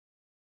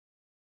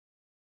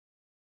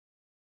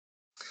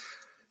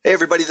Hey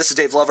everybody, this is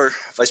Dave Lover,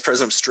 Vice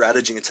President of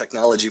Strategy and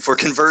Technology for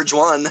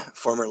ConvergeOne,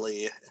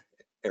 formerly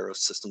Aero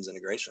Systems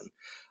Integration.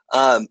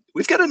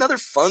 We've got another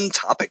fun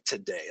topic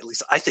today. At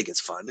least I think it's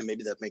fun, and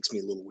maybe that makes me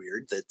a little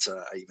weird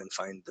that I even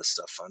find this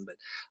stuff fun.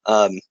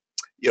 But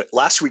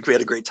last week we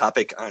had a great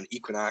topic on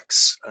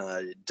Equinox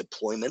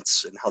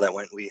deployments and how that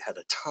went. We had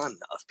a ton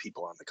of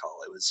people on the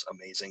call. It was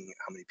amazing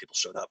how many people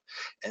showed up,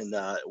 and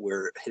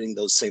we're hitting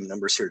those same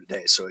numbers here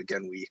today. So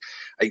again,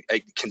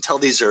 I can tell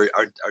these are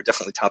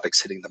definitely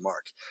topics hitting the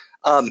mark.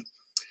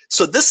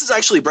 So this is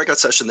actually a breakout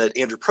session that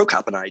Andrew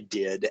Prokop and I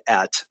did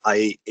at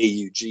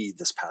AUG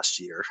this past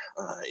year,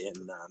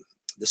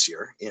 this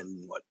year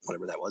in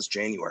whatever that was,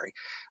 January.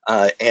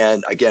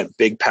 And again,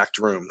 big packed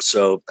room.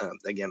 So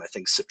again, I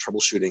think SIP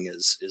troubleshooting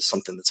is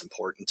something that's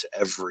important to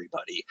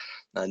everybody,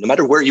 no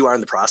matter where you are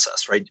in the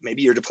process, right?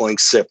 Maybe you're deploying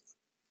SIP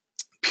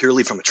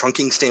purely from a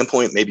trunking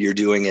standpoint. Maybe you're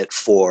doing it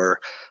for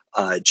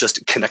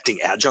just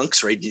connecting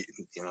adjuncts, right? You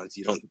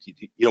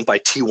don't buy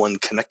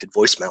T1 connected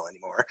voicemail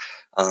anymore.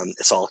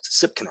 It's all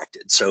SIP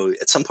connected. So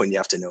at some point you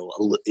have to know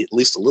at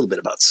least a little bit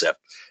about SIP.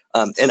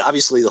 And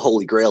obviously the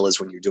holy grail is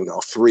when you're doing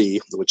all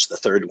three, which the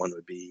third one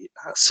would be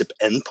SIP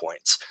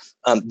endpoints.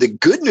 The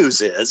good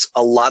news is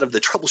a lot of the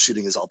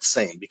troubleshooting is all the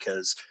same,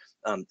 because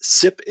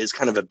SIP is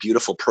kind of a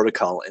beautiful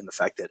protocol in the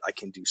fact that I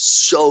can do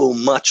so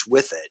much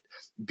with it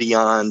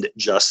beyond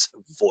just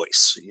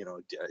voice,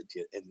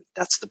 and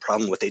that's the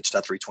problem with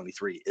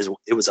H.323 is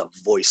it was a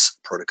voice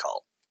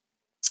protocol.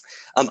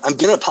 I'm going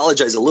to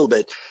apologize a little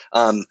bit.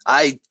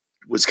 I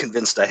was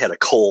convinced I had a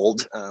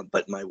cold,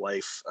 but my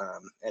wife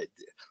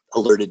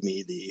alerted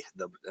me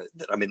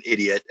that I'm an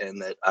idiot and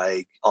that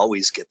I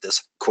always get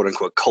this quote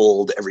unquote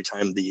cold every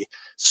time the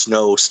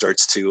snow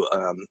starts to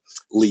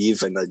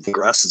leave and the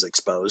grass is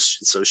exposed.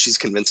 So she's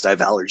convinced I have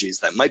allergies.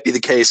 That might be the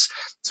case.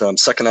 So I'm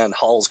sucking on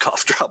Hall's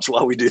cough drops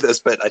while we do this,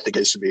 but I think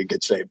I should be in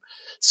good shape.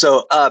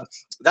 So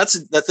that's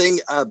the thing.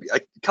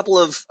 A couple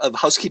of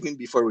housekeeping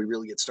before we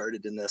really get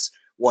started in this.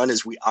 One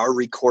is we are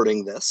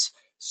recording this.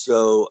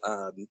 So,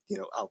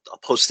 I'll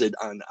post it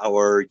on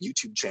our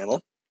YouTube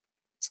channel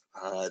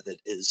that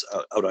is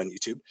out on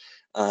YouTube.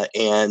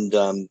 And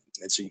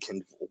so you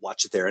can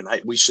watch it there. And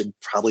we should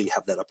probably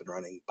have that up and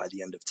running by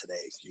the end of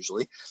today,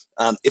 usually.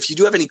 If you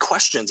do have any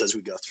questions as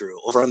we go through,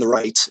 over on the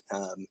right,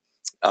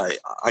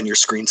 on your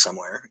screen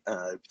somewhere,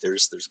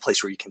 there's a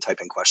place where you can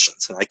type in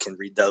questions, and I can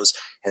read those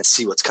and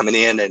see what's coming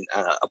in and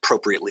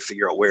appropriately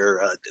figure out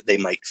where they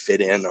might fit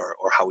in or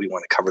how we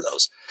want to cover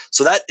those.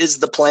 So that is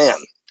the plan.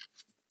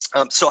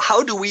 So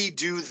how do we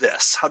do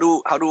this? How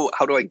do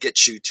I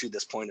get you to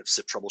this point of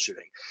SIP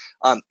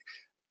troubleshooting?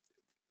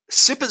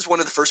 SIP is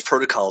one of the first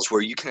protocols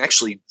where you can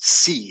actually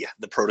see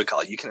the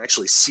protocol. You can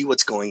actually see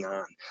what's going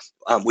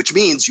on, which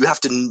means you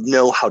have to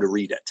know how to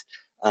read it.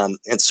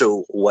 And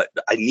so what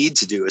I need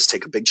to do is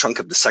take a big chunk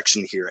of the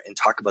section here and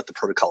talk about the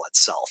protocol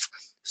itself,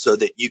 so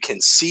that you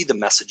can see the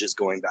messages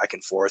going back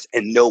and forth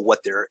and know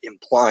what they're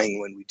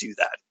implying when we do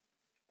that.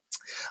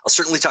 I'll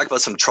certainly talk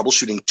about some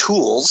troubleshooting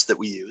tools that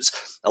we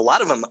use. A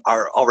lot of them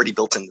are already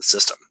built in the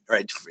system,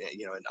 right?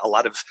 And a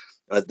lot of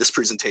this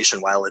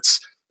presentation, while it's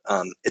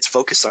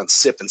focused on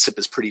SIP, and SIP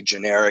is pretty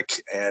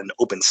generic and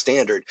open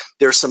standard,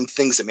 there are some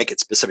things that make it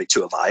specific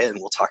to Avaya, and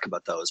we'll talk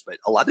about those. But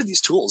a lot of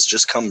these tools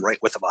just come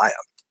right with Avaya.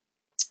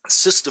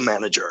 System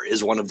Manager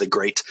is one of the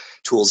great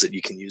tools that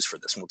you can use for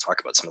this, and we'll talk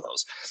about some of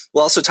those.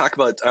 We'll also talk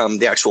about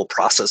the actual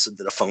process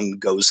that a phone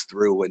goes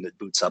through when it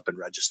boots up and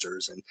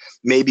registers, and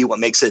maybe what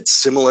makes it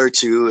similar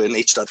to an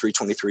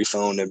H.323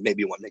 phone, and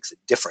maybe what makes it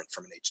different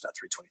from an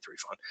H.323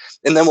 phone.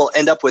 And then we'll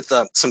end up with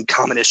some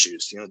common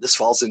issues. This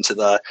falls into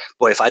the,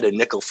 boy, if I had a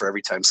nickel for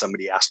every time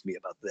somebody asked me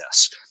about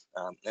this,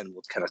 and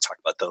we'll kind of talk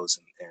about those,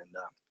 and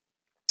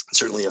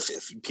certainly if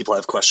people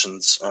have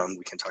questions,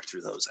 we can talk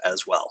through those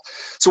as well.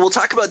 So we'll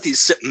talk about these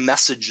SIP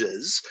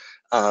messages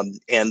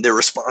and their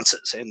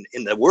responses. And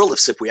in the world of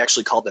SIP, we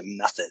actually call them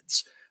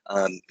methods.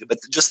 But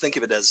just think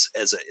of it as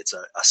it's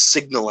a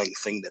signaling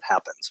thing that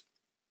happens.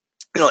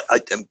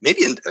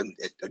 Maybe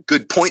a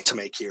good point to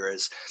make here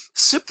is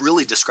SIP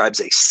really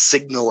describes a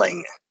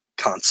signaling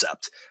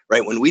concept,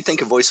 right? When we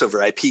think of voice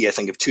over IP, I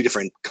think of two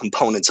different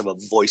components of a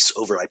voice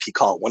over IP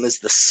call. One is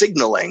the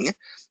signaling,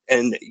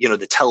 and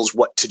that tells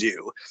what to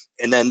do,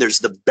 and then there's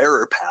the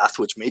bearer path,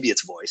 which maybe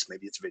it's voice,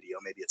 maybe it's video,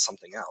 maybe it's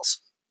something else.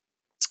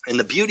 And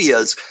the beauty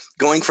is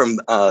going from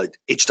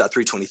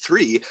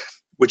H.323,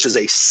 which is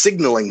a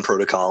signaling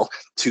protocol,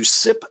 to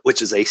SIP,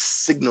 which is a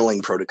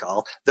signaling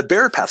protocol, the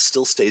bearer path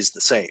still stays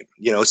the same.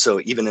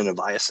 So even in a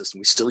Avaya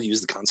system, we still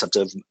use the concept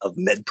of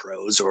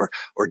MedPros or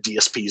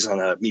DSPs on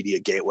a media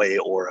gateway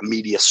or a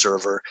media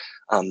server.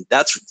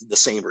 That's the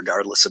same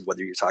regardless of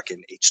whether you're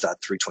talking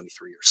H.323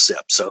 or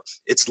SIP. So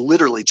it's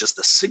literally just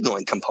the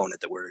signaling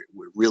component that we're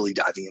really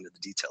diving into the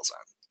details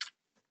on.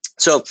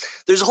 So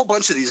there's a whole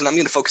bunch of these, and I'm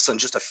going to focus on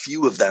just a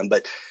few of them.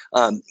 But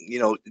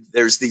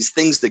there's these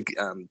things that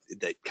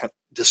that kind of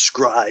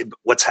describe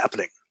what's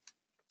happening.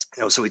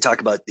 So we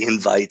talk about the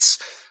invites,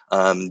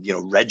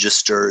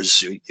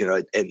 registers,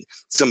 and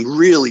some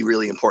really,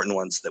 really important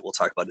ones that we'll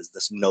talk about is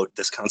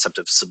this concept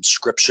of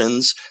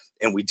subscriptions,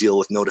 and we deal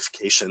with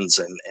notifications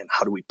and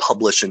how do we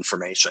publish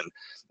information.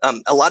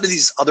 A lot of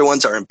these other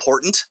ones are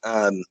important,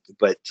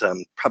 but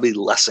probably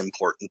less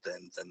important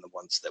than the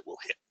ones that we'll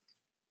hit.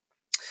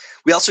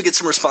 We also get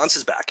some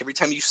responses back. Every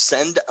time you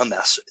send a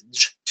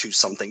message to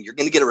something, you're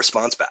going to get a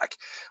response back.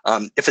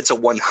 If it's a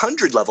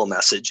 100 level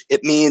message,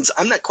 it means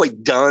I'm not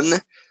quite done.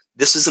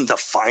 This isn't the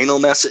final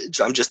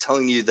message. I'm just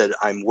telling you that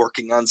I'm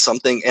working on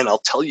something, and I'll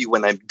tell you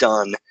when I'm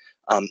done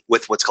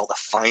with what's called a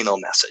final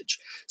message.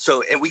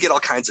 So, and we get all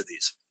kinds of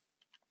these.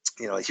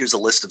 Here's a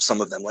list of some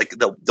of them, like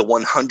the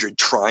 100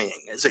 trying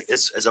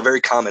is a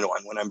very common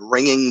one. When I'm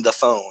ringing the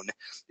phone,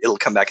 it'll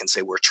come back and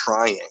say we're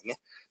trying.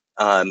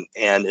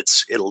 And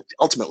it'll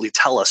ultimately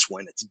tell us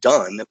when it's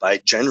done by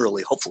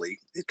generally, hopefully,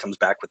 it comes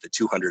back with the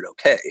 200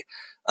 okay.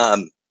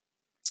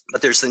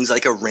 But there's things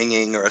like a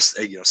ringing or a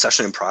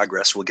session in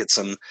progress. We'll get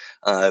some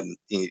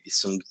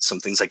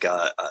things like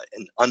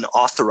an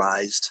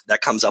unauthorized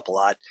that comes up a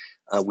lot.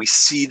 We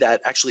see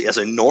that actually as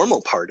a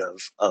normal part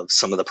of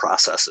some of the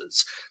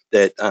processes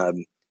that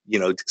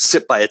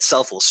SIP by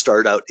itself will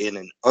start out in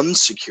an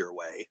unsecure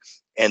way,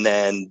 and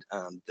then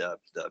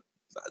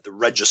the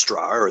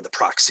registrar, or the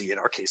proxy in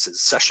our case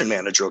is session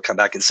manager, will come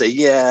back and say,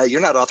 yeah,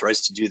 you're not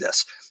authorized to do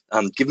this.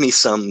 Give me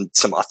some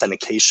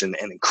authentication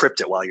and encrypt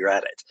it while you're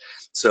at it.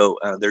 So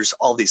there's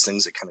all these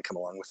things that kind of come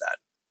along with that.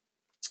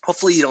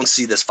 Hopefully you don't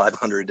see this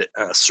 500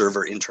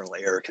 server internal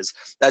error, because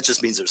that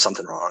just means there's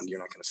something wrong. You're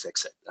not going to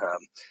fix it.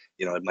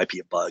 It might be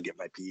a bug. It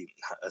might be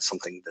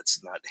something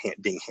that's not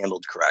being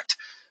handled correct.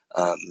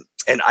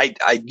 And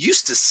I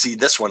used to see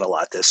this one a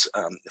lot, this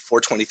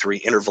 423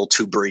 interval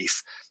too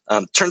brief.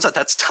 Turns out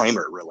that's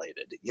timer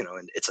related,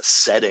 and it's a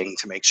setting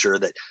to make sure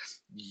that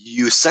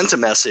you sent a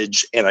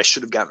message and I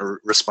should have gotten a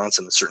response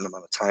in a certain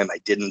amount of time. I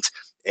didn't,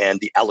 and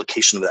the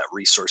allocation of that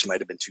resource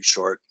might have been too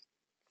short.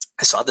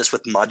 I saw this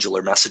with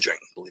modular messaging,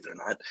 believe it or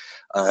not.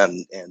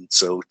 And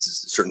so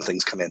certain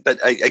things come in. But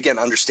again,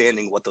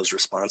 understanding what those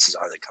responses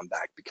are that come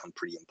back become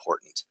pretty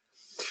important.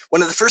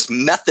 One of the first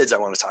methods I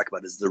want to talk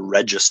about is the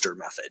register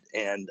method.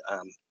 And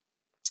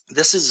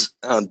this is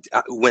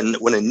when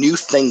a new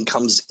thing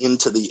comes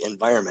into the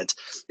environment,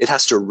 it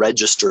has to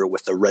register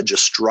with the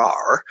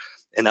registrar.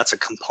 And that's a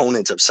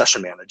component of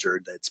Session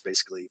Manager that's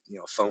basically,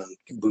 a phone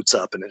boots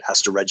up and it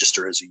has to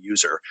register as a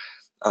user.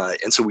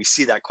 And so we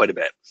see that quite a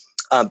bit.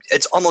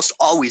 It's almost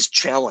always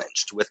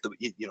challenged with the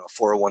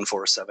 401,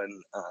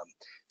 407,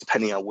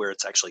 depending on where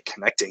it's actually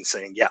connecting,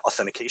 saying, yeah,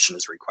 authentication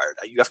is required.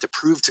 You have to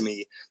prove to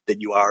me that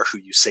you are who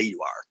you say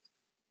you are.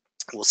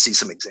 We'll see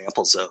some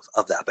examples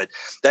of that. But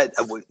that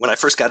when I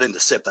first got into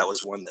SIP, that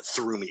was one that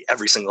threw me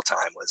every single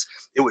time. Was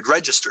it would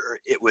register,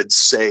 it would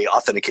say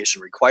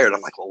authentication required.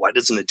 I'm like, well, why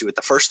doesn't it do it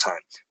the first time?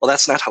 Well,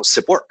 that's not how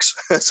SIP works.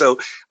 So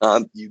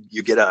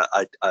you get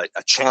a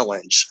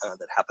challenge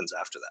that happens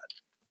after that.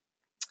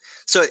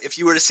 So if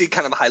you were to see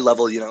kind of a high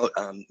level,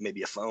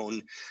 maybe a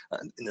phone,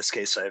 in this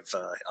case, I've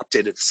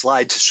updated the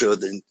slide to show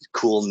the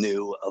cool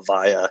new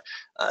Avaya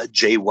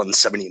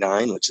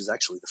J179, which is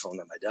actually the phone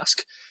on my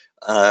desk.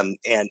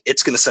 And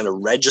it's going to send a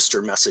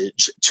register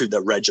message to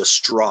the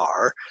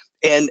registrar.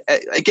 And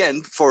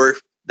again,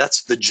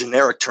 that's the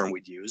generic term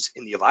we'd use.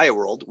 In the Avaya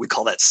world, we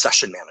call that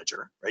Session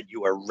Manager, right?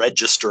 You are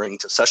registering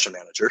to Session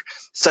Manager.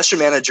 Session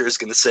Manager is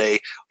going to say,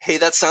 hey,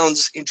 that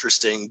sounds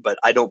interesting, but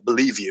I don't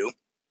believe you.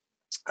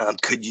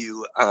 Could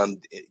you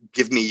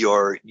give me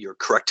your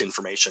correct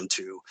information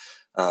to,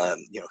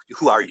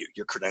 who are you,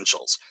 your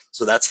credentials?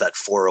 So that's that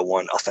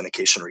 401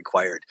 authentication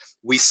required.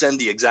 We send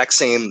the exact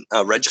same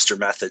register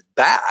method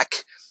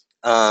back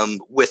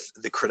with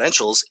the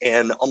credentials,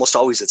 and almost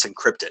always it's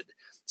encrypted.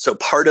 So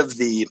part of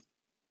the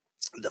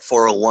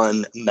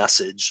 401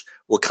 message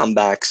will come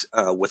back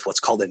with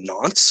what's called a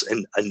nonce,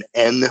 an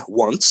N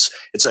once.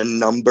 It's a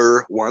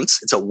number once.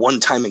 It's a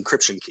one-time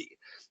encryption key.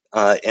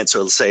 And so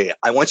it'll say,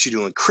 I want you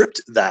to encrypt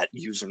that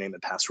username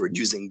and password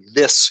using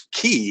this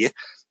key.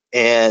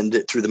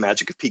 And through the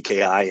magic of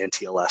PKI and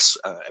TLS,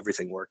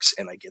 everything works.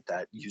 And I get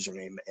that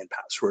username and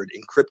password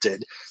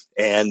encrypted.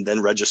 And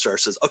then registrar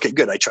says, OK,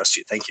 good, I trust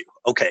you. Thank you.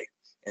 OK.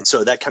 And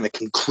so that kind of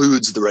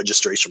concludes the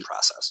registration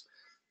process.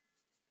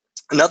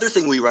 Another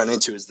thing we run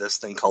into is this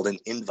thing called an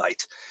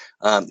invite.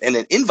 And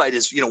an invite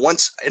is,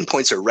 once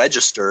endpoints are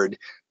registered,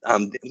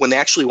 when they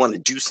actually want to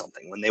do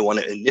something, when they want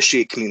to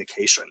initiate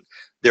communication,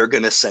 they're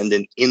going to send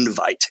an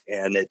invite.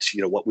 And it's,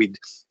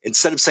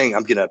 instead of saying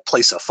I'm going to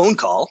place a phone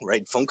call,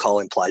 right? Phone call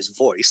implies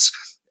voice.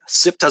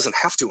 SIP doesn't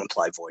have to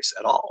imply voice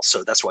at all.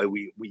 So that's why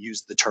we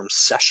use the term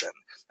session.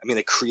 I'm going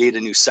to create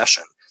a new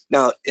session.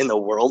 Now, in the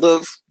world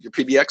of your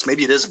PBX,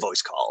 maybe it is a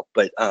voice call,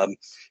 but in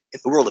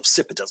the world of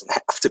SIP, it doesn't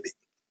have to be.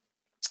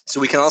 So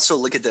we can also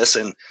look at this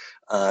and,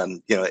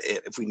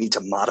 if we need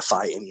to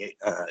modify any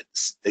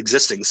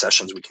existing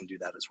sessions, we can do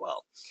that as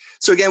well.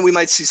 So again, we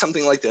might see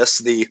something like this.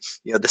 The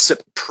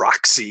SIP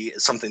proxy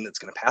is something that's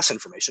going to pass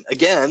information.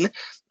 Again,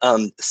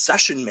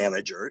 Session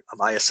Manager,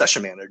 Avaya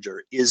Session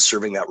Manager is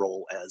serving that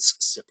role as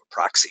SIP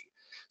proxy.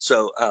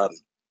 So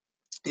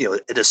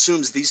it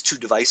assumes these two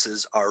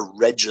devices are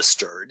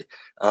registered.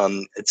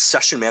 Its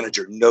session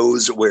manager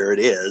knows where it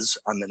is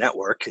on the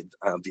network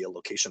via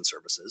location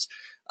services.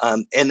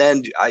 And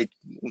then I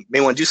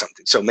may want to do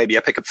something. So maybe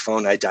I pick up the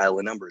phone, I dial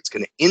a number. It's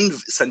going to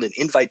send an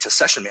invite to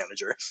session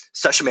manager.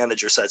 Session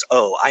manager says,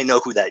 oh, I know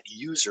who that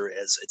user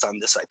is. It's on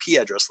this IP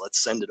address. Let's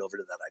send it over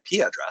to that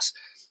IP address.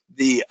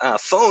 The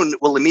phone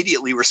will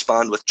immediately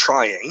respond with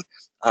trying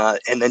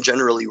and then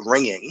generally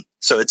ringing.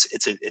 So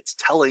it's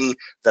telling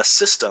the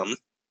system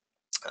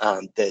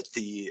that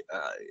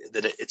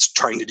it's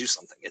trying to do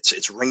something.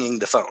 It's ringing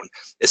the phone.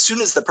 As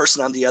soon as the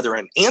person on the other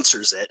end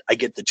answers it, I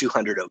get the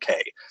 200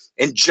 OK.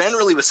 And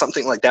generally with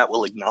something like that,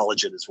 we'll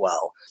acknowledge it as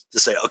well to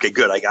say, okay,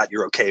 good, I got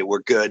your OK,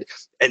 we're good.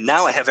 And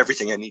now I have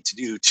everything I need to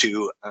do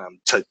to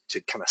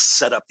kind of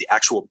set up the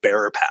actual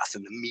bearer path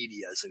and the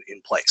media is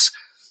in place.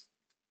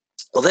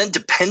 Well, then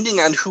depending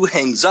on who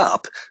hangs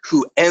up,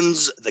 who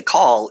ends the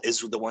call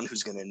is the one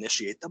who's going to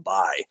initiate the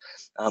buy,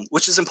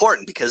 which is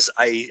important because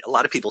a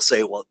lot of people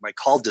say, well, my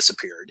call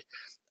disappeared.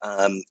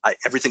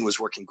 Everything was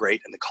working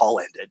great and the call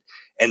ended.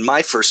 And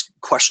my first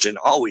question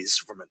always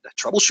from a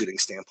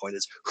troubleshooting standpoint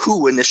is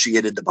who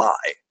initiated the buy?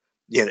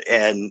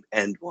 And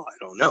well, I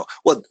don't know.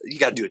 Well, you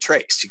got to do a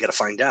trace. You got to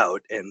find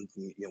out. And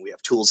we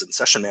have tools in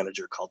Session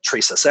Manager called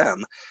Trace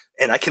SM,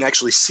 and I can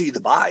actually see the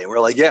buy. And we're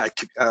like, yeah,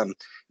 in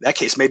that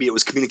case, maybe it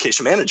was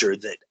Communication Manager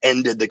that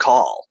ended the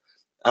call.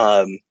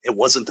 It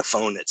wasn't the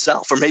phone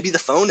itself, or maybe the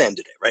phone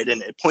ended it, right?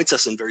 And it points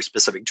us in very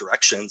specific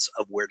directions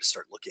of where to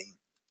start looking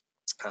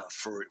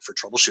for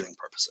troubleshooting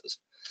purposes.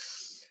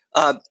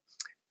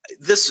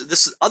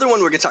 This other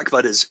one we're going to talk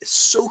about is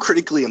so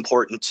critically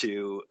important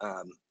to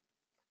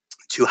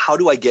how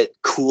do I get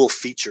cool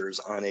features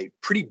on a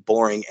pretty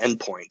boring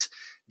endpoint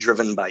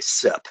driven by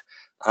SIP.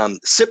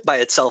 SIP by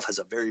itself has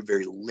a very,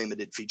 very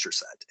limited feature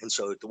set. And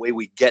so the way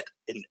we get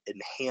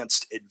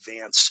enhanced,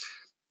 advanced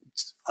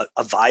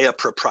Avaya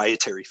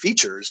proprietary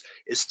features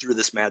is through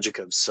this magic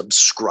of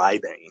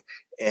subscribing.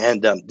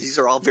 And these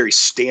are all very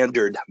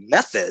standard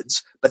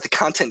methods, but the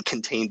content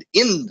contained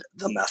in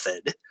the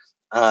method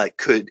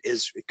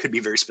could be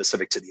very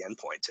specific to the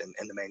endpoint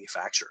and the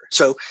manufacturer.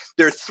 So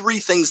there are three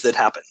things that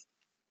happen.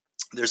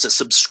 There's a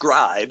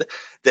subscribe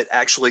that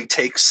actually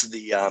takes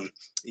the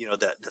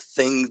the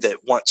thing that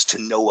wants to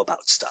know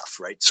about stuff,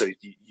 right? So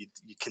you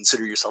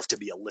consider yourself to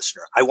be a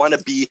listener. I want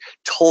to be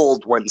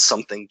told when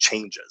something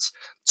changes.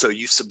 So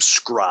you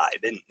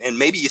subscribe, and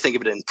maybe you think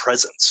of it in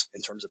presence,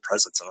 in terms of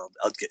presence, and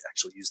I'll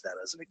actually use that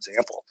as an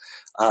example.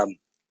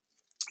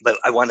 But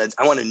I want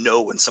to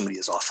know when somebody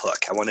is off hook.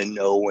 I want to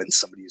know when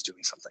somebody is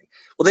doing something.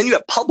 Well, then you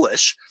have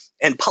publish,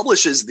 and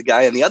publish is the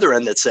guy on the other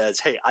end that says,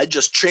 hey, I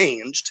just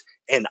changed,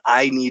 and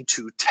I need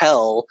to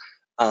tell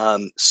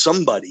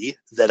somebody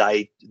that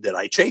I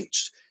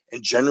changed.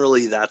 And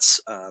generally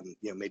that's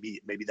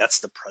maybe that's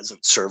the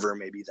present server,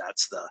 maybe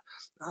that's the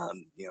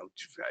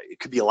it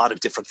could be a lot of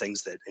different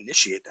things that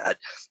initiate that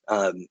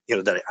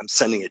that I'm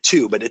sending it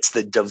to, but it's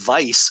the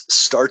device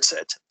starts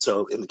it.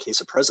 So in the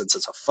case of presence,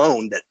 it's a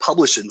phone that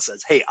publishes and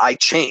says, hey, I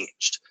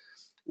changed.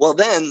 Well,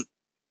 then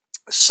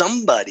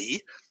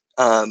somebody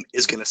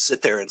is going to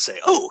sit there and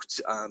say, oh,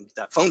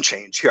 that phone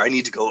change here, I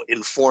need to go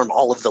inform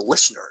all of the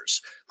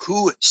listeners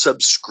who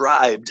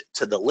subscribed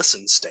to the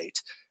listen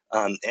state.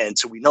 And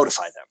so we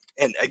notify them.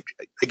 And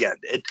again,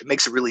 it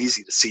makes it really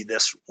easy to see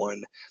this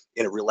one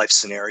in a real life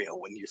scenario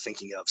when you're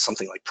thinking of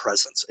something like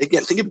presence.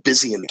 Again, think of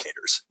busy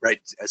indicators, right?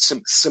 A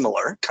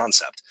similar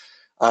concept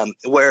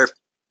where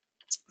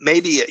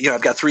maybe,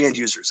 I've got three end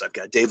users. I've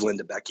got Dave,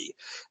 Linda, Becky,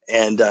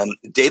 and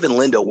Dave and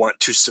Linda want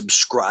to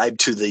subscribe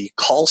to the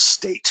call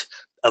state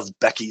of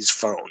Becky's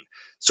phone.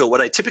 So what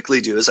I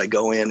typically do is I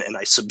go in and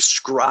I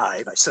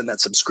subscribe. I send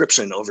that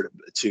subscription over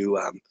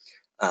to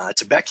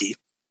Becky,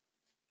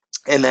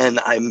 and then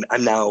I'm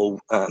now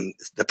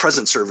the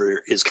present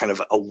server is kind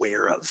of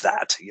aware of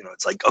that.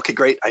 It's like, okay,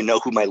 great, I know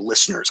who my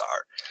listeners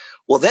are.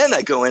 Well, then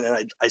I go in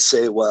and I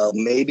say, well,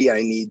 maybe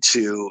I need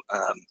to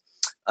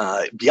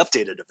be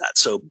updated of that.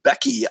 So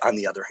Becky, on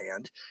the other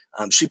hand,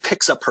 she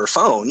picks up her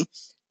phone,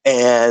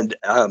 and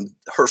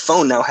her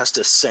phone now has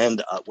to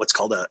send what's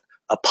called a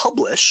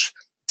publish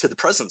to the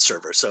present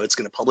server. So it's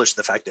going to publish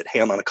the fact that, hey,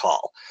 I'm on a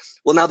call.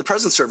 Well, now the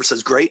present server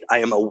says, great,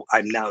 I'm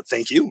now,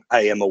 thank you.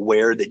 I am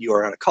aware that you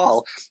are on a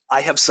call.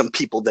 I have some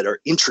people that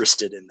are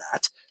interested in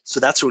that.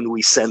 So that's when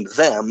we send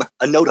them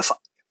a notify.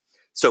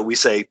 So we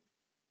say,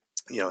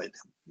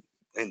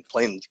 in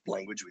plain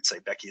language, we'd say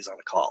Becky is on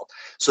a call.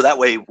 So that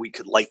way we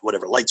could light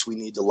whatever lights we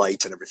need to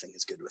light, and everything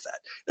is good with that.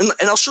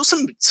 And I'll show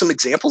some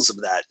examples of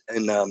that.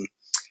 And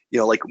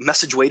like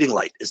message waiting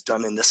light is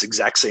done in this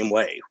exact same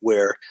way,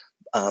 where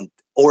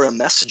or a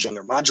messaging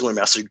or modular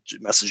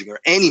messaging or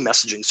any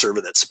messaging server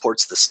that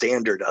supports the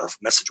standard of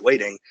message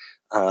waiting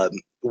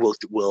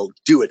will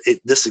do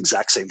it this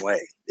exact same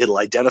way. It'll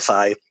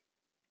identify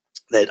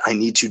that I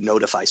need to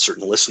notify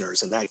certain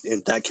listeners, and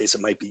in that case,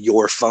 it might be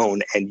your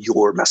phone and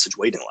your message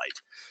waiting light.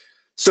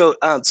 So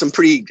some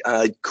pretty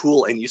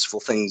cool and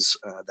useful things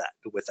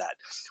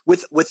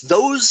with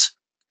those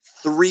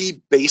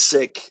three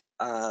basic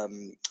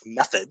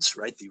methods,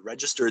 right? The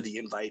register, the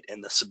invite,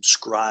 and the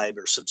subscribe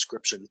or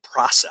subscription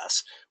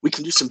process, we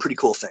can do some pretty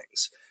cool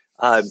things.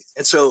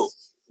 And so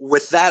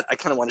with that, I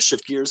kind of want to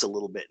shift gears a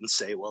little bit and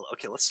say, well,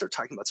 okay, let's start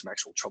talking about some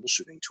actual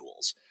troubleshooting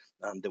tools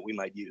that we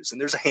might use. And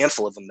there's a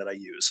handful of them that I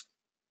use.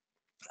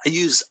 I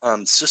use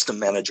System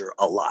Manager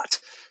a lot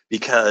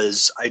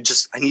because I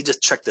need to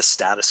check the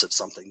status of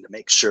something to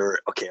make sure,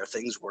 okay, are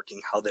things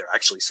working how they're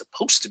actually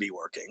supposed to be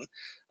working,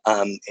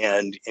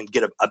 and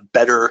get a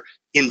better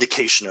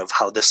indication of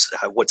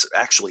what's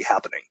actually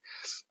happening.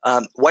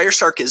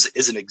 Wireshark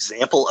is an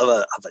example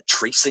of a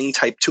tracing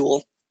type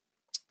tool,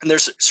 and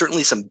there's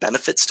certainly some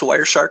benefits to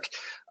Wireshark.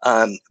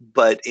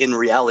 But in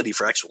reality,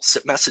 for actual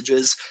SIP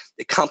messages,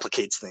 it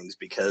complicates things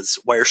because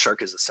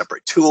Wireshark is a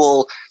separate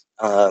tool.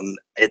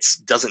 It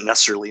doesn't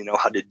necessarily know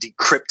how to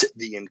decrypt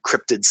the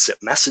encrypted SIP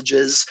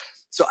messages.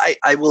 So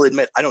I will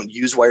admit, I don't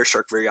use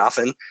Wireshark very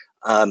often.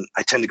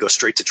 I tend to go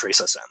straight to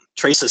TraceSM.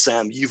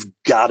 TraceSM, you've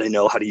got to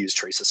know how to use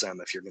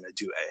TraceSM if you're going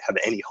to have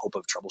any hope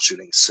of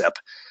troubleshooting SIP.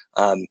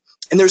 And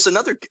there's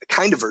another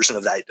kind of version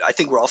of that. I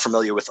think we're all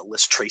familiar with the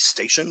list trace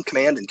station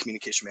command in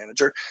Communication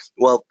Manager.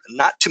 Well,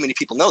 not too many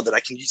people know that I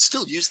can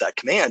still use that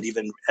command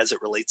even as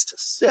it relates to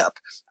SIP.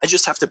 I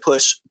just have to put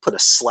a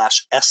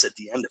 /s at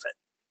the end of it.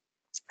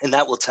 And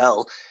that will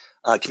tell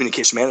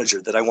Communication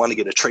Manager that I want to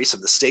get a trace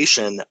of the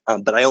station,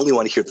 but I only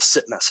want to hear the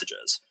SIP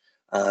messages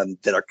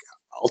that are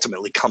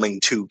ultimately coming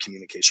to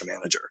Communication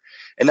Manager.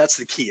 And that's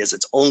the key, is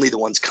it's only the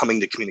ones coming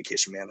to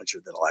Communication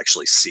Manager that I'll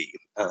actually see.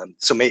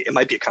 So it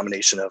might be a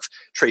combination of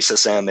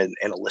TraceSM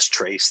and a list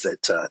trace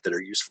that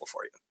are useful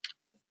for you.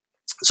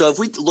 So if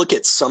we look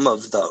at some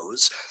of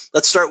those,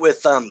 let's start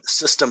with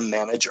System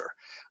Manager.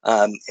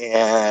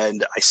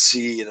 And I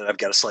see that I've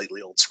got a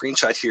slightly old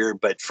screenshot here,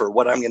 but for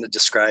what I'm going to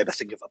describe, I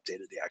think I've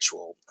updated the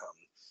actual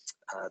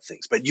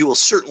things. But you will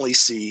certainly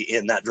see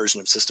in that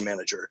version of System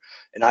Manager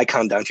an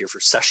icon down here for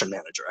Session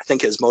Manager. I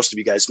think, as most of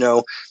you guys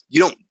know, you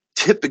don't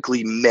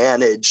typically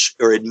manage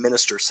or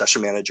administer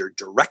Session Manager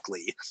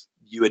directly.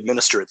 You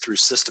administer it through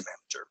System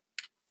Manager.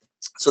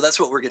 So that's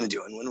what we're going to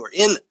do. And when we're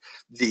in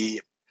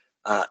the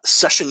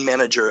Session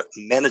Manager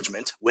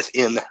management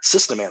within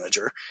System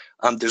Manager,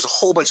 there's a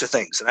whole bunch of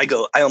things, and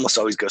I almost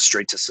always go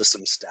straight to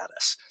system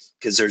status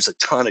because there's a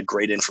ton of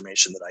great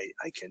information that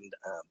I can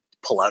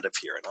pull out of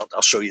here, and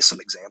I'll show you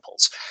some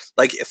examples.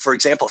 Like, for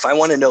example, if I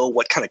want to know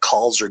what kind of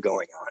calls are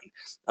going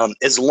on,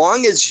 as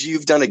long as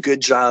you've done a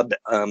good job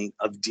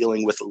of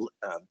dealing with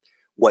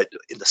what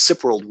in the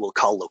SIP world we'll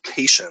call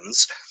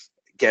locations.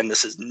 Again,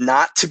 this is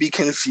not to be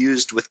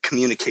confused with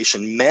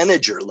Communication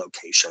Manager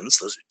locations.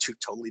 Those are two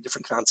totally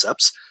different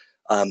concepts.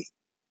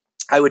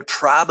 I would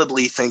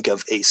probably think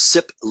of a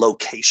SIP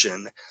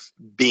location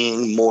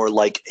being more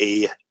like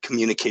a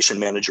Communication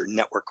Manager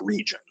network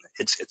region.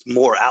 It's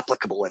more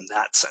applicable in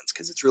that sense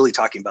because it's really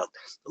talking about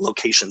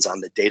locations on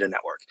the data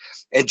network.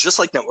 And just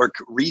like network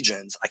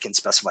regions, I can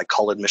specify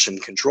call admission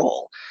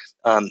control.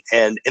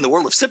 And in the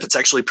world of SIP, it's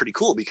actually pretty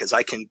cool because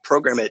I can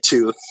program it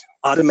to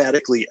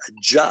automatically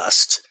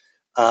adjust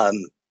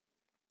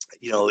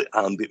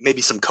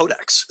maybe some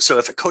codecs. So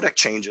if a codec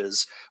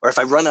changes, or if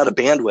I run out of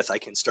bandwidth, I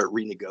can start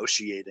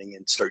renegotiating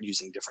and start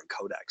using different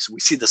codecs. We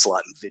see this a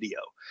lot in video.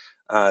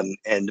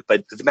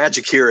 But the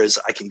magic here is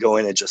I can go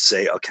in and just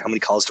say, okay, how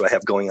many calls do I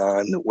have going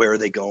on? Where are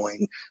they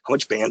going? How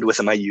much bandwidth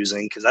am I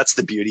using? Because that's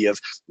the beauty of,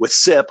 with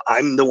SIP,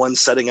 I'm the one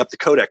setting up the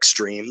codec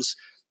streams.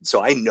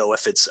 So I know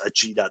if it's a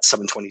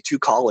G.722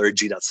 call or a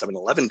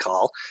G.711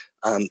 call,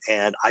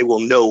 and I will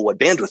know what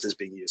bandwidth is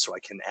being used so I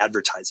can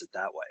advertise it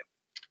that way.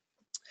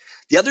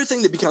 The other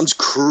thing that becomes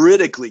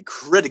critically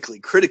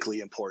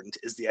important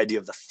is the idea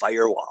of the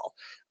firewall.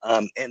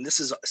 And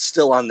this is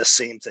still on the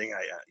same thing.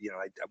 I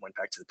went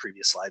back to the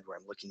previous slide where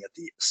I'm looking at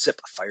the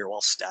SIP firewall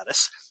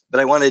status,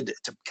 but I wanted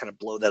to kind of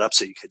blow that up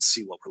so you could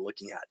see what we're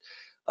looking at.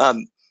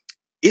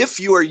 If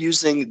you are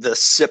using the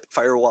SIP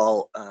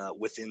firewall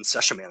within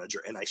Session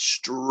Manager, and I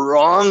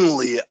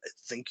strongly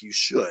think you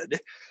should,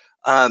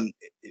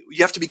 you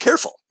have to be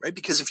careful, right?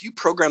 Because if you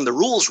program the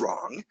rules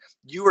wrong,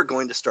 you are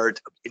going to start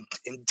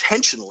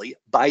intentionally,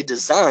 by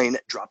design,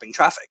 dropping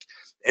traffic.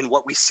 And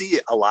what we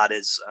see a lot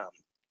is,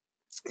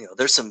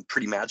 there's some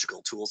pretty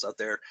magical tools out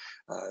there.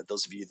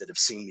 Those of you that have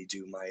seen me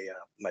do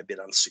my bit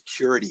on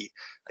security,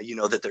 you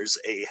know that there's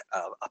a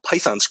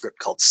Python script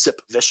called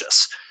SIP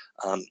Vicious.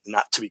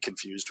 Not to be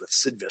confused with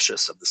Sid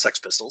Vicious of the Sex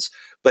Pistols,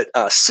 but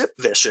SIP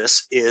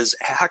Vicious is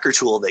a hacker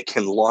tool that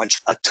can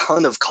launch a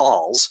ton of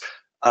calls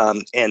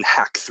and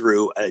hack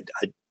through a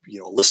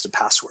list of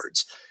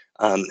passwords.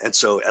 And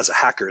so as a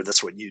hacker,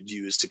 that's what you'd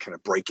use to kind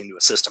of break into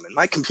a system. And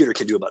my computer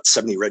can do about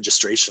 70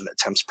 registration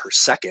attempts per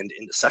second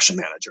into Session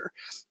Manager,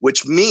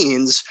 which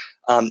means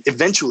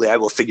eventually I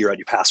will figure out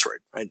your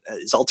password, right?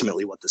 Is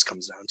ultimately what this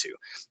comes down to.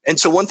 And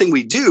so one thing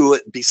we do,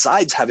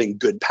 besides having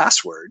good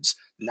passwords,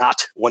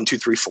 not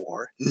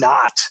 1234,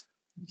 not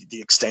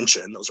the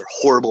extension, those are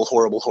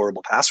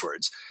horrible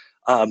passwords.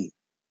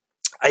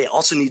 I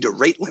also need to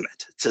rate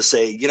limit to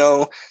say,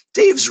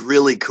 Dave's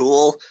really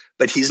cool,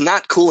 but he's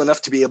not cool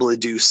enough to be able to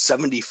do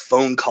 70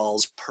 phone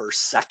calls per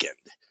second.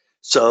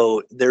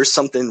 So there's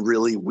something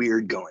really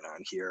weird going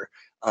on here.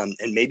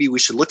 And maybe we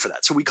should look for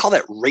that. So we call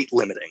that rate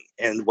limiting.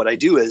 And what I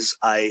do is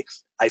I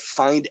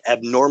find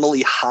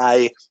abnormally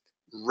high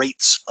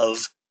rates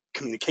of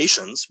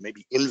communications,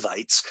 maybe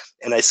invites,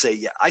 and I say,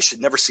 yeah, I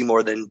should never see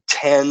more than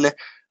 10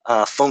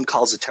 phone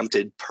calls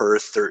attempted per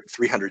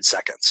 300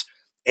 seconds.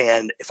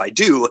 And if I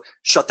do,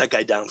 shut that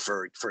guy down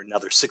for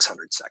another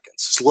 600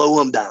 seconds,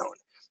 slow him down.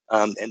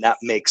 And that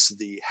makes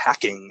the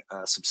hacking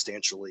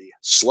substantially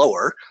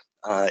slower.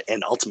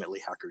 And ultimately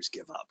hackers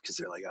give up because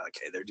they're like, oh,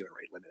 okay, they're doing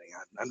rate limiting.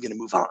 I'm going to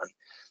move on.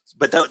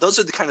 But those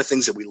are the kind of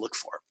things that we look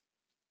for.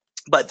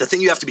 But the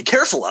thing you have to be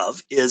careful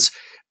of is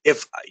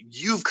if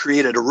you've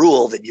created a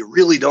rule that you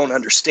really don't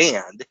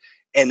understand,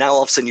 and now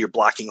all of a sudden you're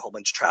blocking a whole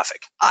bunch of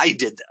traffic. I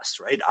did this,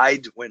 right?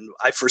 When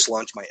I first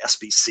launched my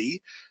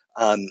SBC,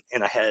 and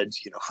I had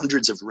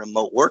hundreds of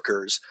remote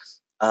workers,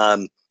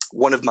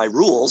 one of my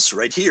rules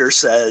right here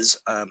says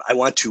I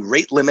want to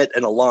rate limit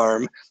an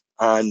alarm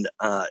on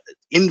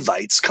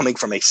invites coming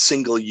from a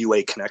single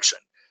UA connection,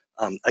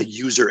 a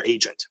user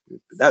agent.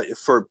 That,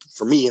 for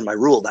me in my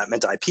rule, that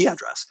meant IP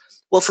address.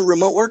 Well, for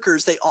remote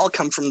workers, they all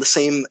come from the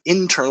same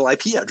internal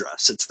IP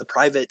address. It's the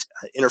private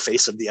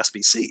interface of the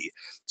SBC.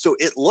 So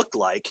it looked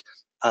like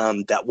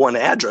that one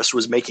address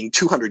was making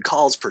 200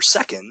 calls per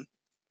second.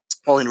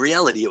 Well, in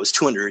reality, it was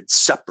 200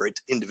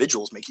 separate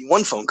individuals making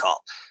one phone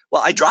call.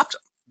 Well, I dropped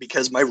them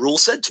because my rule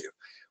said to.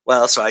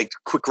 Well, so I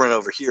quick run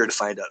over here to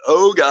find out,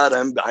 oh God,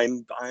 I'm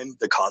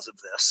the cause of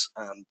this.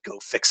 Go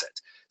fix it.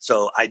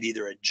 So I'd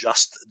either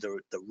adjust the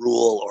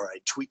rule or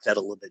I'd tweak that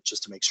a little bit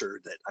just to make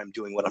sure that I'm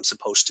doing what I'm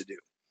supposed to do.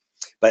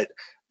 But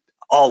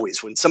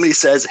always, when somebody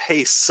says,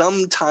 hey,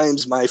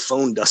 sometimes my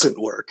phone doesn't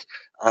work,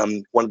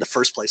 one of the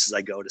first places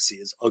I go to see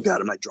is, oh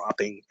God, am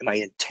I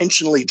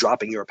intentionally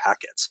dropping your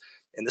packets?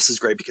 And this is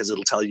great because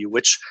it'll tell you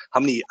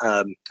how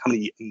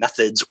many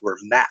methods were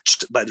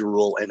matched by the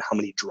rule and how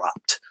many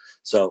dropped.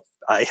 So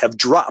I have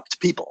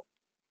dropped people.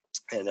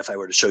 And if I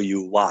were to show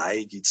you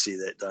why, you'd see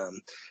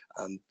that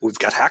we've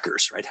got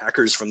hackers, right?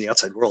 Hackers from the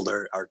outside world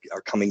are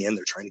coming in,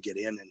 they're trying to get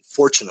in. And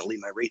fortunately,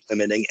 my rate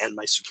limiting and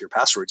my secure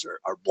passwords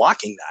are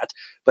blocking that,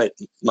 but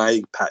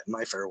my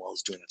firewall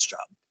is doing its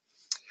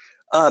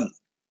job.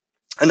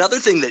 Another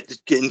thing that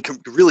can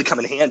really come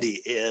in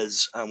handy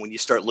is when you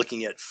start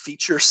looking at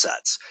feature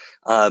sets.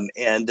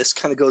 And this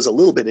kind of goes a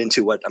little bit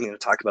into what I'm going to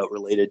talk about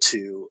related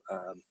to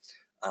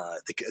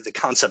the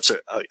concepts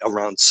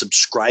around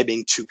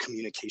subscribing to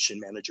communication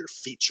manager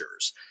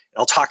features. And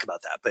I'll talk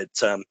about that,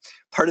 but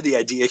part of the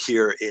idea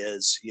here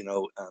is,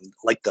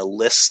 like the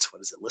list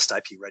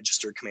IP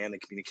register command in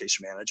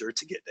communication manager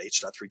to get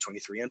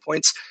H.323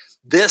 endpoints.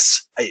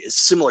 This is a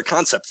similar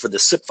concept for the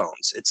SIP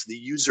phones. It's the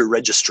user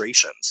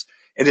registrations.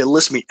 And it'll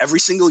list me every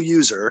single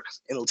user,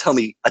 and it'll tell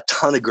me a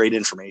ton of great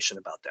information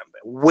about them,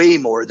 but way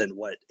more than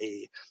what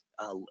a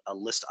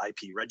list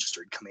IP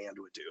registered command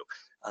would do.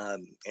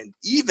 And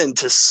even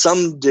to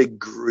some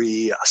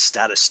degree, a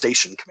status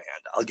station command,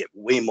 I'll get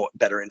way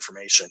better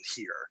information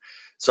here.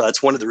 So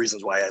that's one of the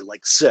reasons why I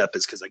like SIP,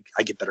 is because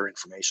I get better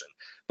information.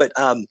 But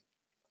one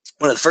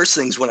of the first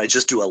things when I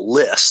just do a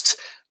list,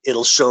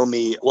 it'll show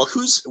me, well,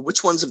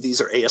 which ones of these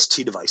are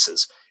AST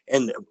devices?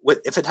 And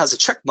if it has a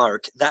check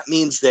mark, that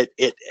means that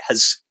it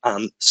has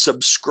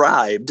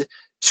subscribed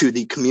to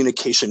the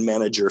communication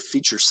manager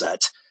feature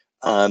set.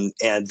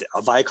 And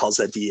Avaya calls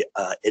that the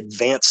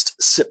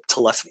advanced SIP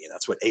telephony.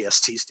 That's what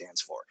AST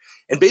stands for.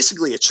 And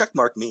basically a check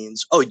mark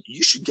means, oh,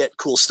 you should get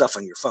cool stuff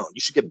on your phone.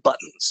 You should get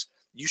buttons.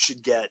 You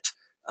should get,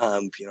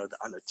 on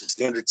a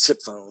standard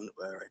SIP phone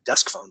or a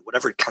desk phone,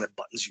 whatever kind of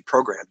buttons you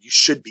program, you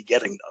should be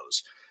getting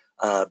those.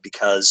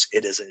 Because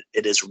it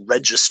is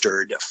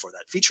registered for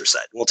that feature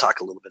set. We'll talk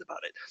a little bit about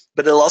it.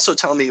 But it'll also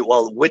tell me,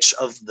 well, which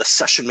of the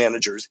session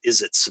managers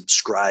is it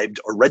subscribed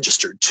or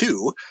registered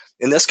to?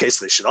 In this case,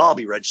 they should all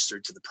be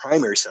registered to the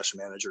primary session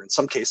manager. In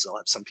some cases, I'll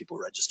have some people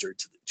registered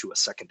to a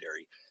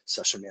secondary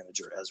session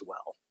manager as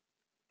well.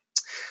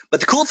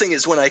 But the cool thing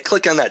is when I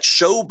click on that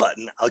show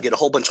button, I'll get a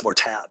whole bunch more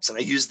tabs, and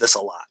I use this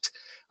a lot.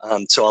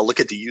 So I'll look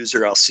at the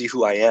user, I'll see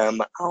who I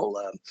am,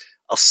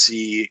 I'll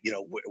see,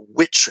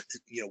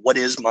 what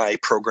is my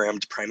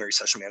programmed primary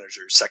session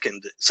manager,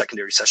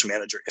 secondary session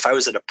manager. If I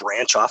was at a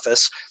branch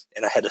office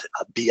and I had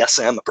a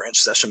BSM, a branch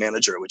session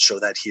manager, it would show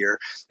that here.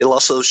 It'll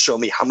also show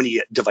me how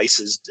many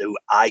devices do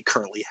I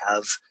currently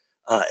have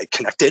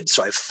connected.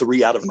 So I have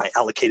 3 out of my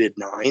allocated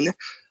 9.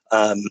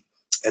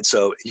 And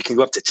so you can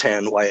go up to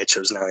 10. Why I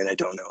chose 9, I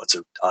don't know. It's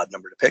an odd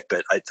number to pick,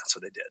 but that's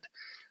what I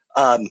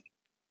did.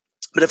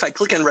 But if I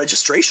click on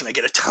registration, I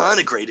get a ton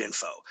of great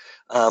info.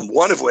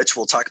 One of which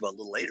we'll talk about a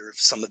little later, of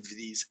some of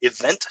these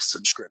event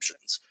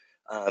subscriptions.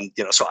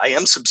 So I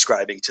am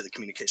subscribing to the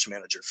communication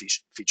manager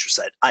feature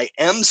set. I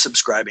am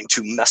subscribing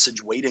to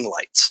message waiting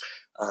lights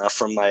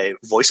from my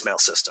voicemail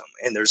system.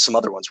 And there's some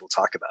other ones we'll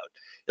talk about.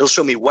 It'll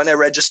show me when I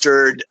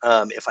registered,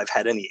 if I've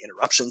had any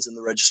interruptions in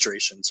the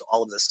registration. So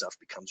all of this stuff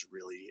becomes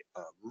really,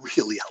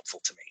 really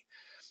helpful to me.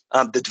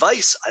 The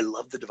device, I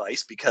love the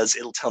device because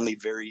it'll tell me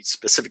very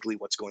specifically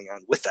what's going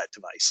on with that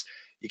device.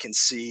 you can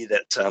see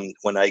that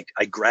when I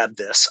grabbed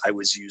this, I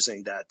was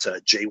using that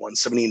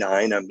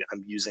J179. I'm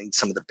using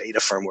some of the beta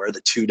firmware,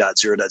 the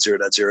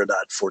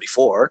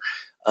 2.0.0.0.44.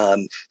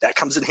 That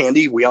comes in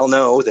handy. We all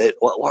know that,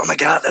 well, oh my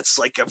God, that's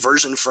like a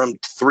version from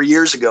 3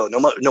 years ago.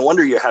 No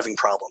wonder you're having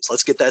problems.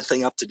 Let's get that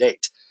thing up to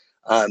date.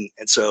 And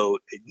so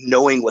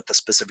knowing what the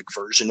specific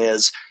version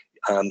is,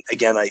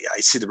 again, I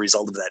see the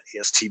result of that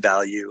AST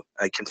value.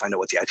 I can find out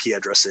what the IP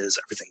address is.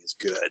 Everything is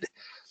good.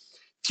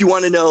 If you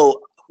want to know,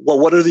 well,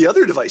 what are the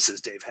other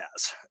devices Dave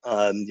has?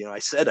 I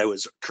said I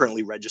was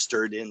currently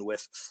registered in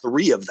with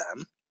 3 of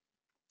them.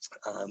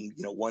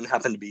 One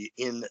happened to be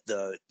in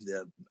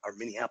our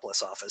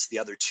Minneapolis office. The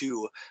other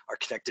 2 are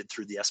connected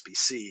through the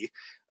SBC.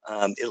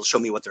 It'll show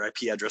me what their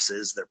IP address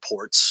is, their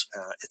ports,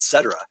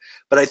 etc.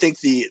 But I think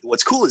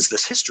what's cool is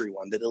this history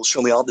one, that it'll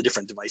show me all the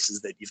different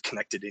devices that you've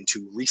connected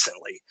into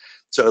recently.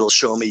 So it'll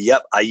show me,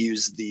 yep, I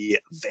use the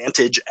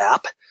Vantage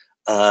app.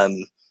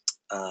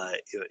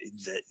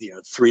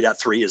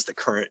 3.3 is the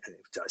current,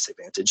 did I say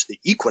Vantage? The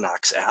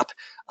Equinox app.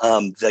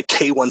 The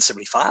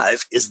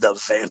K175 is the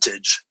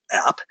Vantage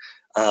app.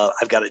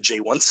 I've got a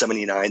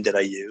J179 that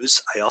I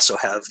use. I also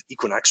have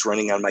Equinox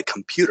running on my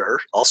computer,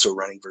 also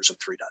running version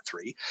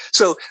 3.3.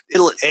 So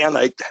and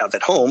I have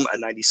at home a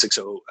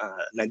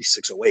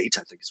 9608,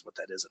 I think is what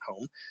that is at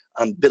home.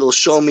 But it'll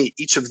show me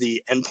each of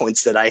the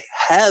endpoints that I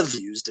have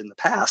used in the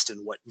past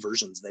and what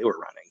versions they were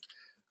running.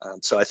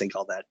 So I think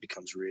all that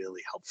becomes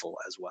really helpful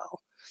as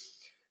well.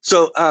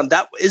 So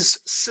that is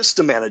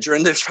System Manager,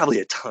 and there's probably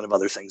a ton of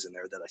other things in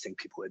there that I think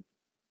people would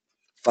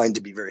find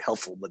to be very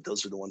helpful, but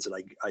those are the ones that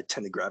I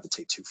tend to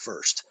gravitate to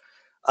first.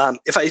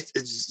 If I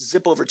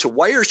zip over to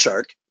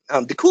Wireshark,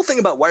 the cool thing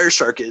about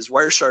Wireshark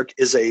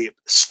is a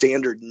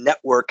standard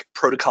network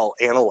protocol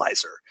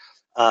analyzer,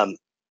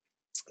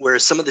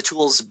 whereas some of the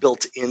tools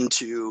built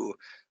into,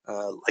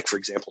 like for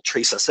example,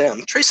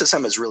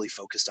 TraceSM is really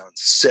focused on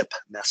SIP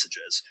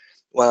messages.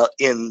 Well,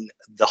 in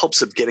the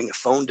hopes of getting a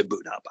phone to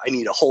boot up, I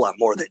need a whole lot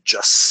more than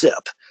just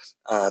SIP.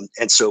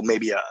 And so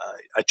maybe a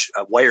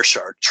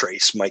Wireshark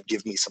trace might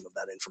give me some of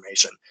that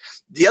information.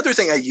 The other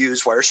thing I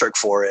use Wireshark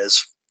for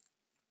is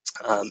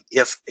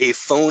if a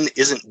phone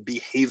isn't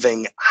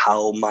behaving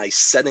how my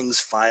settings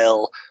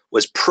file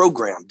was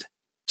programmed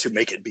to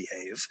make it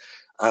behave,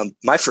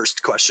 my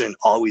first question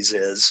always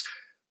is,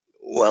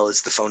 well,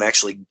 is the phone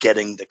actually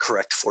getting the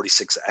correct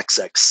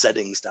 46xx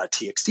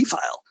settings.txt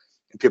file?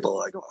 And people are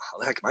like, well, how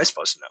the heck am I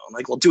supposed to know? I'm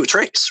like, well, do a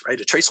trace, right?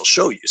 A trace will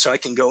show you. So I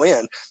can go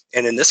in,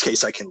 and in this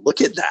case, I can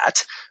look at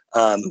that.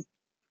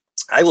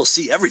 I will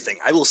see everything.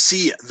 I will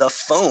see the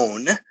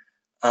phone,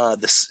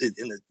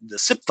 the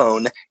SIP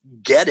phone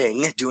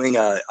doing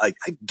a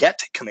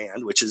get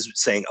command, which is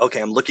saying,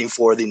 okay, I'm looking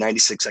for the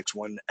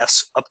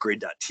 96x1s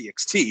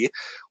upgrade.txt.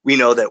 We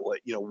know that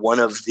one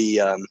of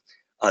the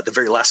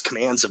very last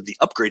commands of the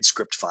upgrade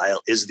script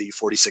file is the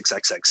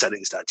 46xx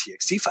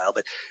settings.txt file.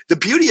 But the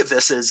beauty of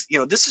this is,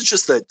 this is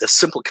just the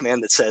simple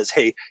command that says,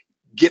 hey,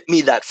 get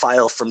me that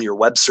file from your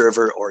web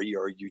server or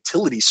your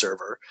utility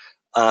server.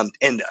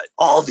 And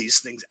all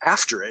these things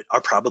after it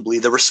are probably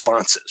the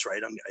responses,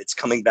 right? It's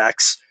coming back,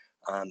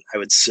 I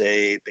would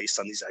say, based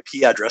on these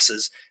IP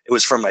addresses, it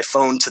was from my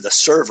phone to the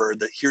server.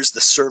 Here's the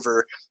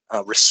server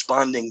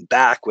responding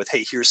back with,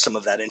 hey, here's some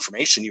of that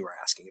information you were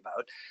asking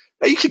about.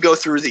 Now, you could go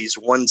through these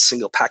one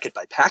single packet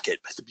by packet,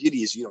 but the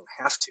beauty is you don't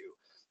have to.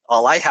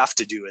 All I have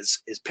to do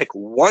is pick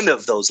one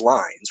of those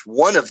lines,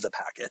 one of the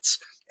packets,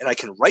 and I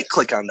can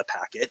right-click on the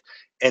packet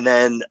and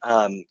then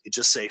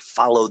just say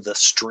follow the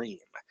stream.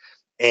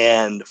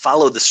 And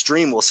follow the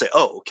stream will say,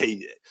 oh,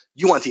 okay,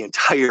 you want the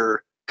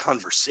entire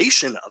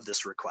conversation of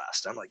this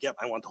request. I'm like, yep,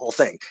 I want the whole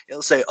thing.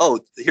 It'll say, oh,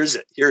 here's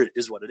it. Here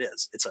is what it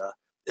is. It's a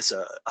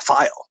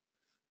file,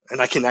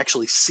 and I can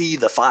actually see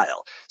the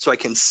file. So I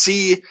can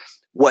see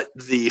what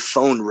the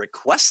phone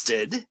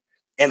requested,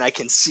 and I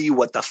can see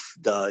what the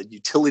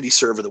utility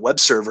server, the web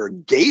server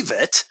gave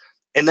it,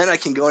 and then I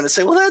can go in and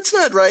say, well, that's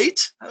not right.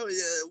 Oh,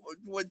 yeah,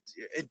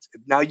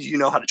 now you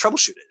know how to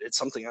troubleshoot it. It's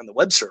something on the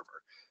web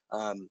server.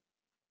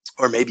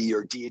 Or maybe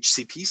your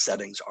DHCP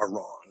settings are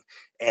wrong,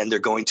 and they're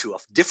going to a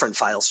different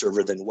file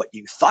server than what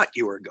you thought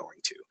you were going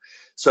to.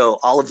 So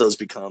all of those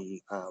become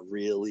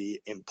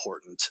really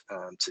important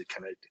to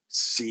kind of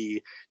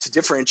see, to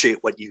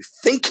differentiate what you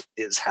think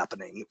is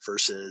happening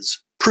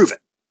versus prove it.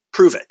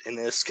 Prove it. In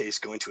this case,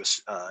 going to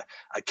a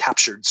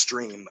captured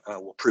stream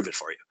will prove it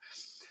for you.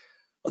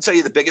 I'll tell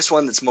you the biggest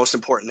one that's most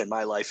important in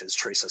my life is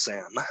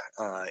TraceSM.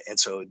 And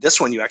so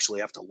this one, you actually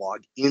have to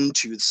log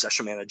into the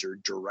Session Manager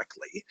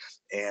directly.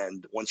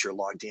 And once you're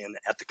logged in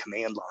at the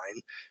command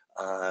line,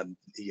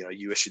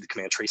 you issue the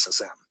command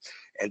TraceSM.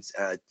 And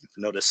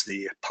notice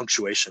the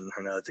punctuation,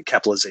 the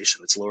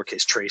capitalization. It's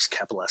lowercase trace,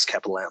 capital S,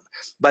 capital M.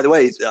 By the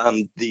way,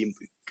 the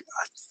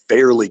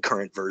fairly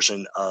current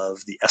version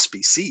of the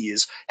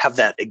SBCs have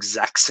that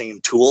exact same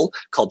tool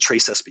called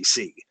Trace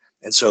SBC.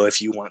 And so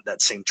if you want that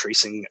same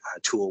tracing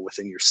tool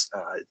within your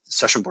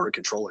session border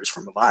controllers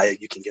from Avaya,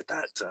 you can get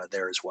that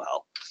there as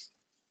well.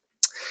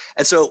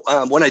 And so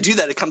when I do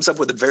that, it comes up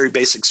with a very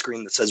basic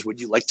screen that says, would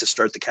you like to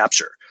start the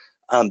capture?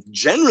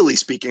 Generally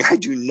speaking, I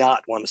do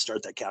not want to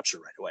start that capture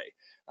right away.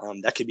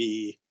 That could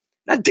be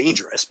not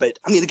dangerous, but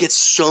I mean, it gets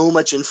so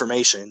much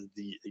information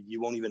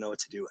you won't even know what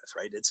to do with,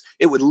 right?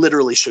 It would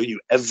literally show you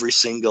every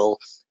single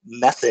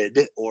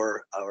method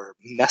or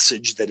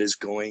message that is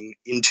going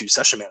into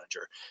Session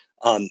Manager,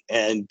 and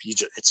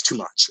it's too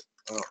much.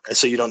 And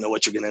so you don't know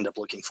what you're going to end up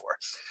looking for.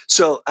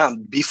 So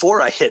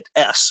before I hit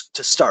S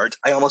to start,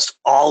 I almost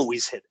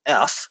always hit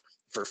F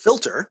for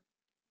filter,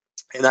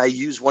 and I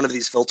use one of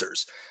these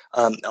filters.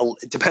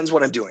 It depends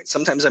what I'm doing.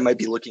 Sometimes I might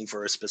be looking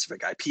for a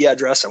specific IP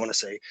address. I want to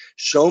say,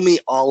 show me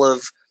all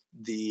of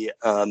the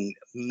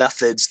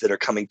methods that are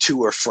coming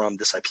to or from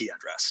this IP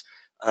address.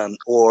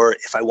 Or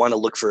if I want to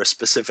look for a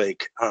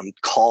specific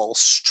call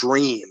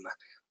stream,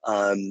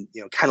 kind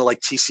of like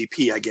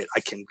TCP, I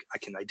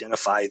can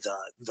identify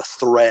the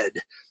thread,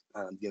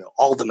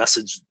 all the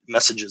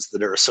messages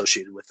that are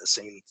associated with the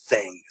same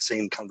thing,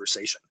 same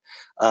conversation.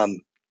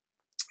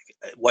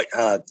 What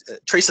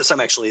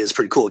TraceSM actually is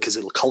pretty cool because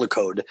it'll color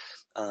code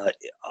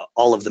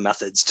all of the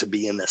methods to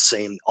be in the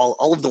same,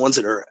 all of the ones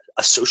that are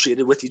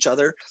associated with each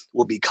other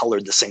will be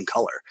colored the same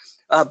color.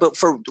 But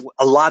for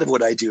a lot of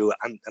what I do,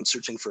 I'm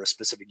searching for a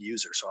specific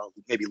user. So I'll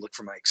maybe look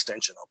for my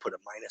extension. I'll put a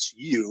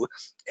 -U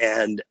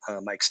and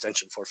my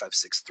extension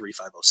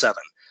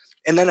 4563507.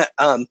 And then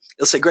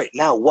it'll say, great,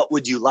 now what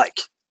would you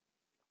like?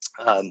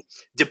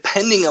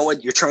 Depending on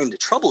what you're trying to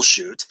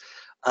troubleshoot,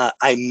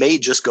 I may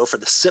just go for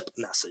the SIP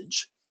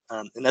message.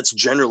 And that's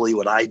generally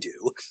what I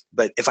do.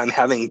 But if I'm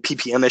having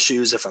PPM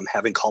issues, if I'm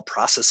having call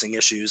processing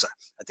issues,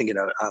 I think in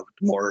a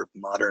more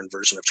modern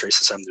version of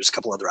TraceSM, there's a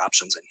couple other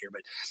options in here.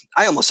 But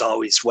I almost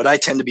always, what I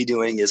tend to be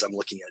doing is I'm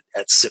looking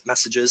at SIP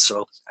messages.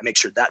 So I make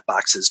sure that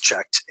box is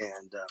checked,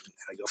 and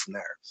I go from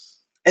there.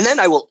 And then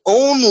I will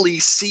only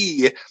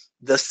see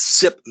the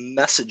SIP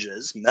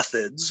methods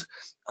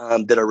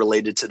that are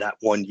related to that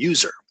one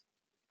user.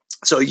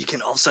 So you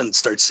can all of a sudden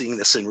start seeing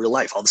this in real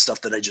life, all the stuff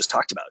that I just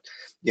talked about.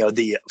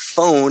 The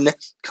phone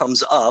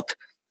comes up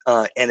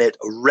and it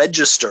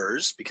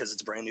registers because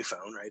it's a brand new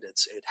phone, right?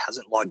 It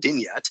hasn't logged in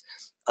yet.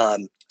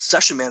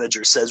 Session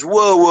Manager says,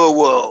 whoa, whoa,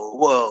 whoa,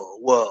 whoa,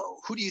 whoa.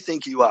 Who do you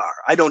think you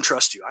are? I don't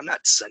trust you. I'm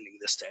not sending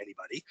this to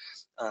anybody.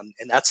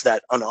 And that's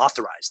that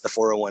unauthorized, the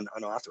 401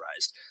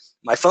 unauthorized.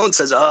 My phone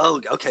says, oh,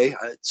 okay,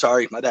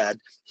 sorry, my bad.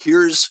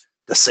 Here's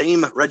the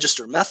same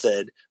register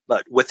method,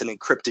 but with an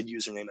encrypted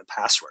username and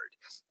password.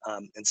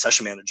 And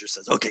Session Manager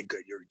says, okay,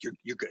 good, you're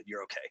good,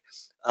 you're okay.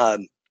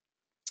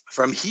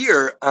 From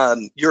here,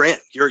 you're in.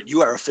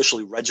 You are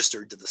officially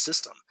registered to the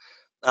system.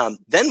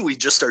 Then we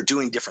just start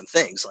doing different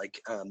things. Like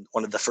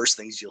one of the first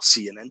things you'll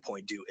see an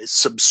endpoint do is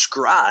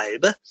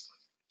subscribe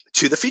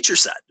to the feature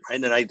set,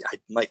 right? And I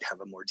might have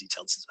a more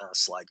detailed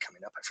slide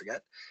coming up, I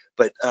forget.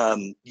 But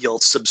you'll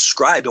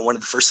subscribe, and one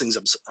of the first things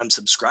I'm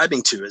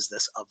subscribing to is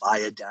this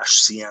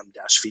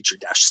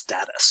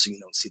Avaya-CM-feature-status. So you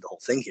don't see the whole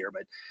thing here,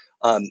 but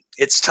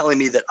it's telling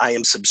me that I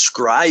am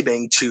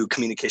subscribing to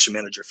Communication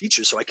Manager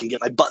features so I can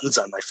get my buttons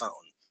on my phone.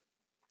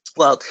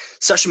 Well,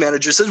 Session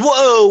Manager says,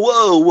 whoa,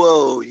 whoa,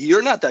 whoa,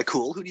 you're not that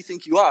cool. Who do you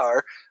think you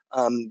are?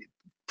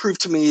 Prove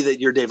to me that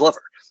you're Dave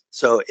Lover.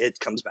 So it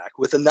comes back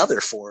with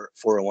another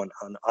 401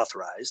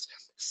 unauthorized,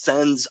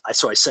 so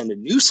I send a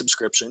new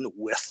subscription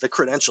with the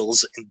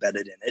credentials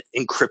embedded in it,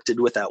 encrypted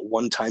with that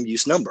one-time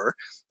use number.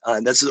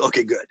 And that's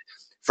okay, good.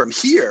 From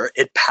here,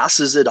 it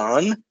passes it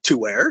on to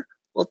where?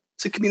 Well,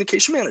 to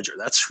Communication Manager.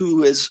 That's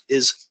who is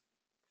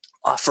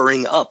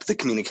offering up the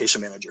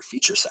Communication Manager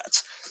feature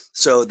sets.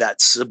 So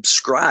that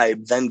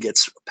subscribe then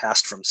gets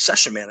passed from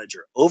Session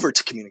Manager over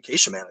to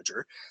Communication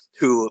Manager,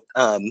 who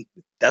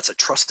that's a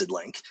trusted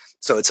link.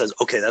 So it says,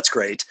 okay, that's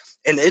great.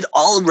 And it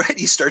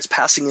already starts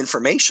passing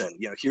information.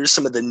 Here's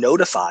some of the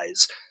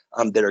notifies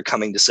that are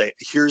coming to say,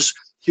 here's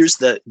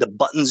the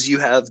buttons you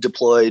have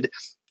deployed.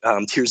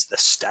 Here's the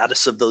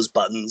status of those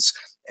buttons.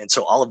 And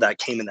so all of that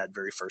came in that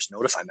very first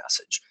notify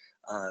message.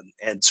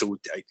 And so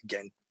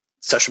again,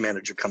 Session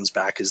Manager comes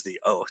back as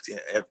oh,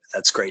 yeah,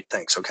 that's great,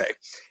 thanks, okay.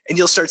 And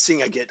you'll start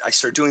seeing I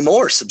start doing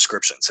more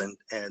subscriptions,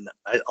 and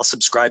I'll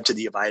subscribe to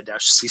the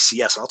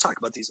Avaya-CCS, and I'll talk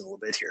about these in a little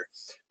bit here.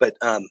 But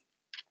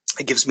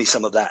it gives me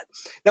some of that.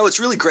 Now, what's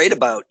really great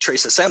about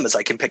TraceSM is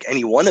I can pick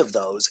any one of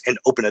those and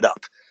open it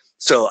up.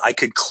 So I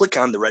could click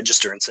on the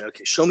register and say,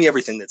 okay, show me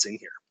everything that's in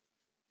here.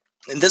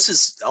 And this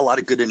is a lot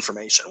of good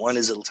information. One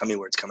is it'll tell me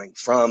where it's coming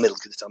from. It'll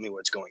tell me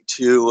where it's going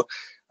to.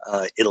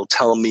 It'll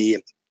tell me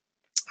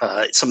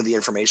some of the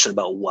information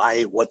about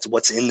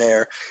what's in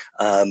there.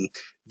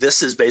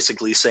 This is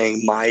basically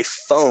saying my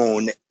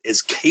phone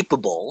is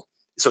capable.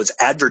 So it's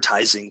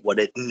advertising what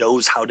it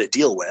knows how to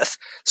deal with.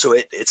 So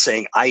it's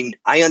saying, I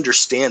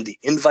understand the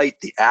invite,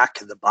 the ACK,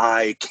 the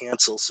buy,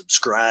 cancel,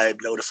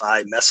 subscribe,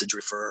 notify, message,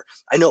 refer.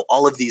 I know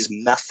all of these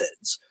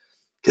methods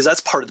because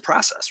that's part of the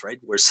process, right?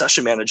 Where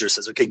Session Manager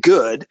says, okay,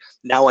 good.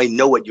 Now I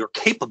know what you're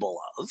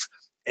capable of,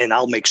 and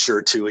I'll make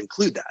sure to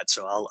include that.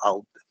 So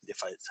I'll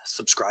if I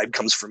subscribe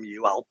comes from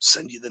you, I'll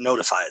send you the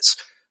notifies,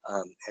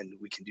 and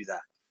we can do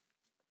that.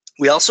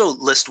 We also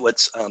list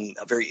what's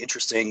a very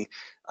interesting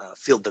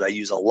field that I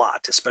use a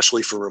lot,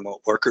 especially for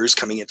remote workers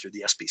coming in through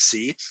the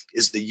SBC,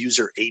 is the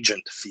user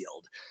agent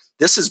field.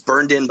 This is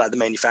burned in by the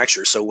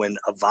manufacturer. So when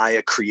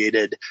Avaya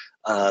created,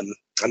 I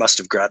must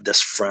have grabbed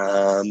this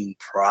from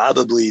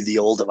probably the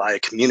old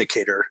Avaya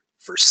communicator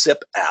for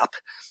SIP app,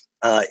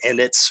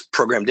 and it's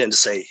programmed in to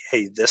say,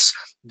 hey, this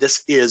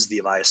is the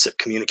Avaya SIP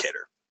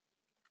communicator.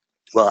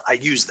 Well, I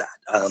use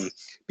that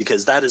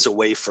because that is a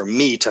way for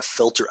me to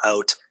filter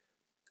out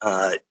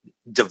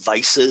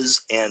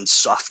devices and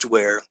soft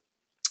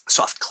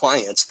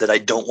clients that I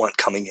don't want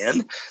coming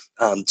in.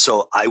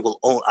 So I'll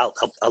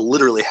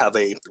literally have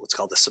what's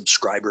called a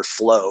subscriber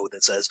flow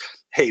that says,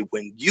 hey,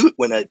 when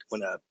a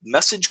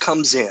message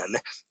comes in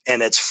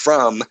and it's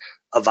from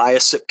Avaya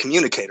SIP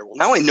communicator, well,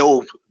 now I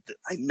know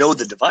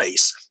the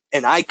device,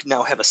 and I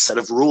now have a set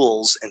of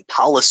rules and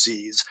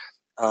policies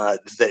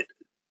that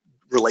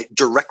relate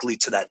directly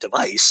to that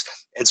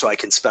device, and so I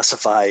can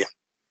specify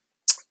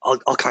all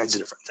kinds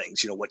of different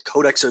things. What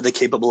codecs are they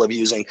capable of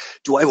using?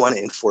 Do I want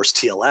to enforce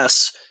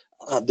TLS?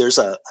 There's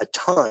a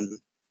ton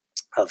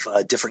of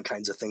different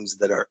kinds of things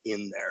that are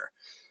in there.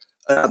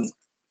 I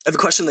have a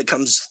question that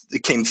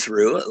came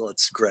through.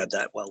 Let's grab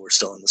that while we're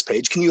still on this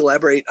page. Can you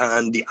elaborate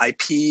on the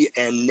IP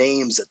and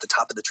names at the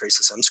top of the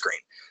TraceSM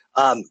screen?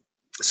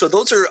 So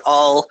those are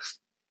all,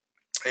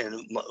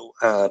 and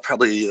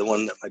probably the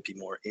one that might be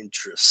more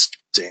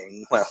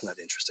interesting. Well, not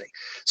interesting.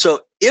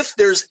 So if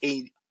there's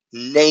a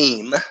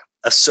name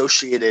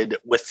associated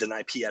with an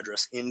IP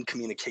address in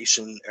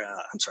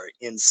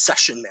in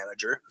Session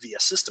Manager via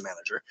System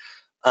Manager,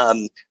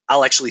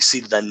 I'll actually see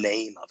the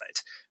name of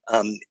it.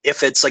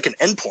 If it's like an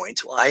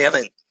endpoint, well, I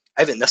haven't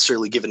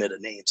necessarily given it a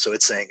name, so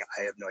it's saying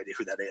I have no idea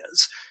who that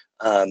is.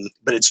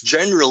 But it's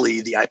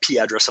generally the IP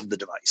address of the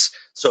device.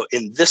 So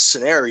in this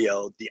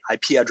scenario, the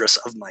IP address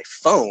of my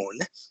phone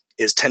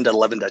is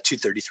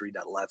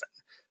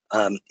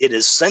 10.11.233.11. It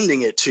is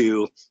sending it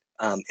to,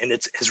 and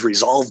it has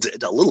resolved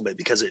it a little bit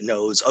because it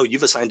knows, oh,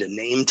 you've assigned a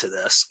name to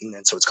this, and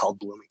then so it's called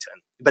Bloomington.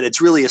 But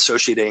it's really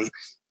associating,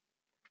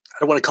 I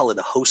don't want to call it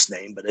a host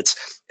name, but it's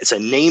a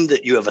name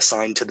that you have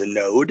assigned to the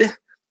node.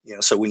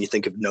 So when you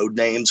think of node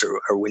names,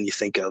 or when you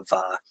think of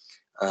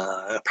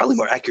probably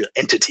more accurate,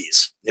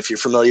 entities. If you're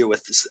familiar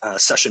with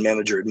Session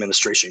Manager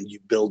administration, you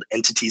build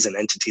entities and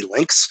entity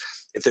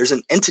links. If there's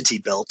an entity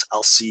built,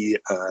 I'll see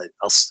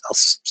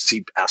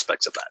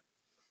aspects of that.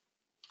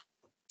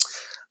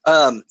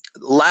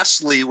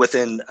 Lastly,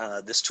 within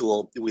this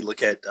tool, we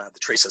look at the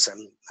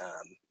TraceSM,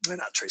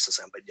 not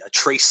TraceSM, but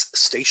Trace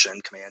Station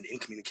command in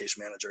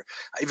Communication Manager.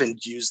 I even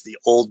use the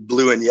old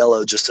blue and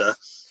yellow just to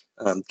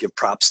give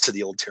props to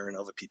the old Terra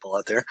Nova people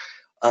out there.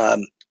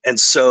 And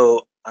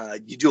so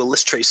you do a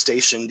list trace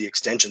station, the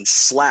extension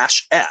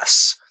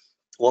 /s.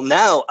 Well,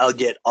 now I'll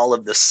get all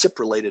of the SIP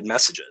related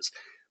messages.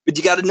 But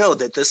you got to know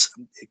that this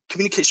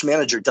Communication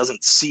Manager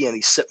doesn't see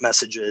any SIP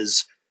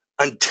messages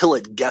until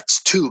it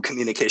gets to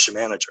Communication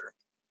Manager.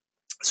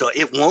 So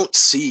it won't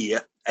see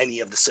any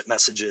of the SIP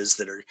messages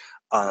that are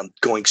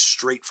going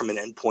straight from an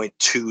endpoint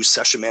to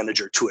Session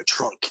Manager to a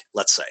trunk,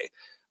 let's say.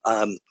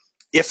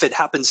 If it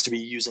happens to be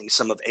using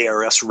some of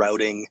ARS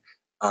routing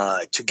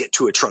to get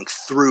to a trunk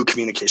through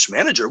Communication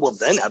Manager, well,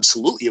 then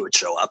absolutely it would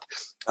show up.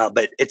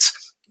 But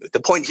the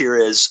point here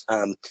is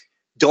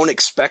don't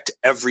expect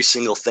every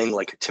single thing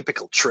like a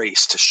typical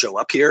trace to show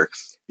up here,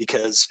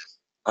 because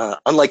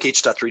unlike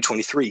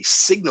H.323,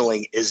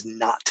 signaling is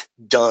not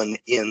done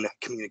in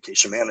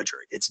Communication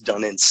Manager. It's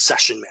done in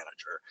Session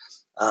Manager.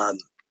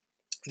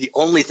 The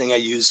only thing I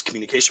use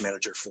Communication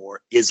Manager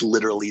for is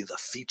literally the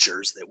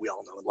features that we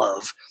all know and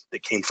love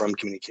that came from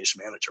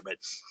Communication Manager. But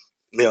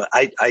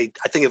I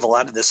think of a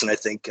lot of this, and I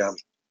think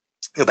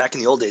back in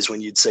the old days when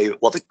you'd say,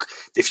 well,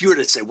 if you were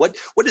to say what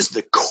is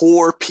the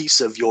core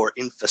piece of your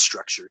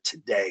infrastructure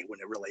today when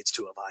it relates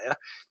to Avaya,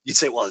 you'd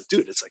say, well,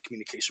 dude, it's a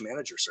Communication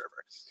Manager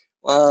server.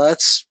 Well,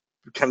 that's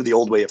kind of the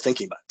old way of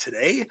thinking about it.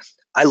 Today,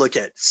 I look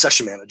at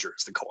Session Manager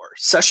as the core.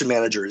 Session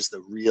Manager is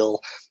the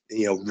real,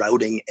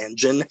 routing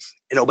engine.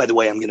 And oh, by the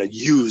way, I'm going to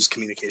use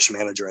Communication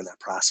Manager in that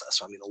process.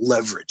 So I'm going to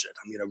leverage it.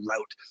 I'm going to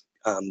route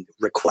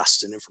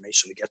requests and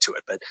information to get to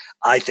it. But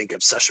I think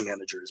of Session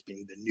Manager as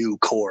being the new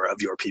core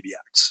of your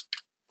PBX.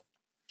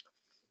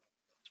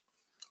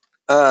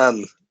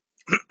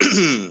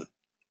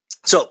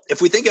 So if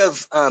we think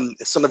of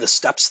some of the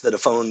steps that a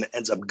phone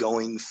ends up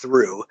going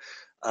through,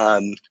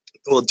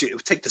 we'll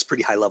take this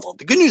pretty high level.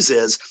 The good news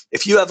is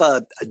if you have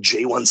a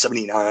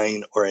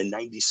J179 or a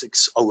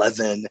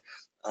 9611,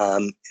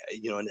 and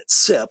it's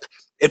SIP,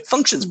 it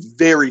functions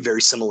very,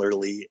 very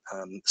similarly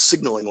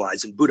signaling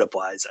wise and boot up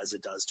wise as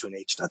it does to an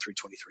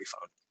H.323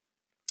 phone.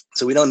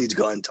 So we don't need to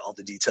go into all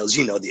the details.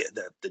 You know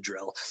the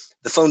drill.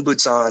 The phone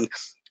boots on,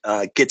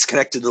 gets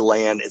connected to the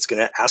LAN. It's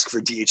going to ask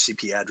for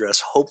DHCP address.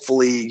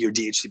 Hopefully your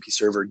DHCP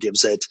server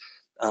gives it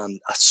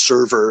a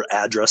server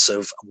address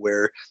of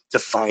where to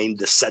find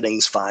the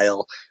settings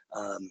file.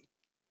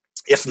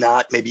 If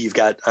not, maybe you've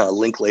got a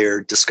link layer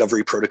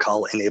discovery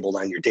protocol enabled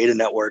on your data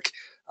network.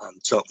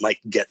 So it might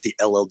get the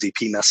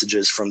LLDP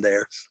messages from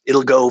there.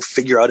 It'll go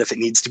figure out if it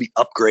needs to be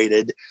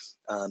upgraded.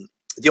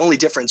 The only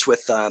difference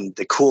with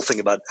the cool thing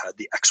about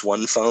the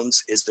X1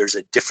 phones is there's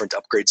a different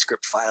upgrade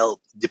script file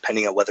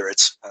depending on whether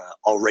it's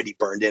already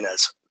burned in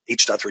as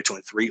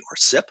H.323 or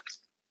SIP,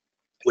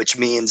 which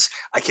means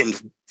I can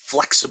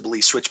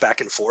flexibly switch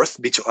back and forth.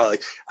 I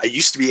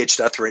used to be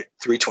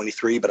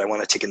H.323, but I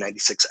want to take a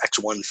 96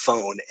 X1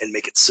 phone and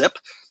make it SIP.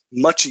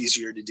 Much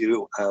easier to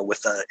do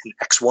with an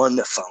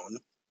X1 phone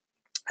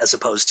as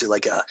opposed to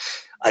like a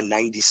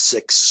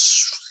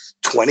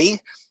 9620.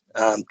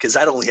 Because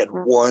that only had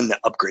one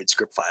upgrade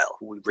script file,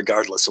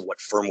 regardless of what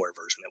firmware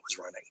version it was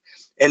running.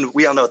 And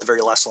we all know at the very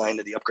last line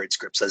of the upgrade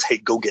script says, hey,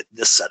 go get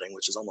this setting,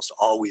 which is almost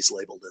always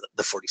labeled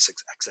the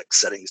 46xx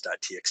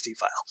settings.txt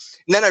file.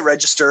 And then I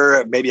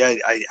register, maybe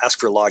I ask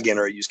for a login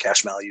or I use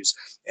cache values,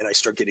 and I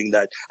start getting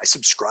that. I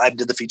subscribe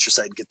to the feature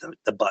site and get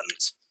the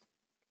buttons.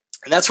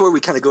 And that's where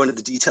we kind of go into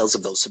the details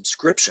of those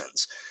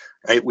subscriptions,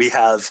 right? We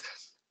have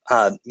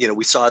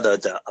we saw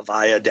the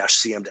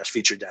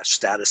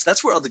Avaya-CM-feature-status.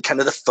 That's where all the kind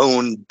of the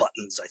phone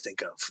buttons I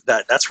think of.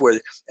 That's where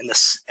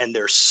and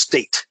their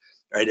state,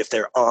 right? If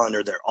they're on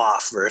or they're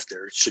off, or if they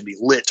should be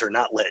lit or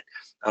not lit.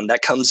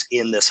 That comes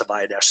in this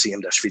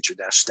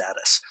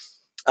Avaya-CM-feature-status.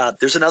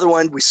 There's another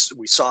one we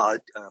saw,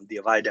 the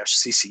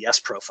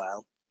Avaya-CCS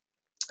profile.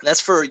 And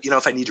that's for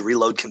if I need to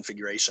reload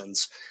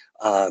configurations.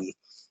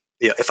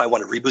 If I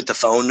want to reboot the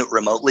phone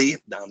remotely,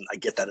 I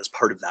get that as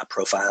part of that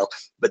profile.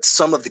 But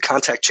some of the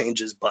contact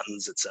changes,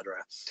 buttons,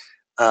 etc.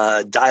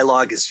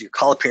 Dialog is your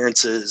call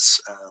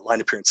appearances,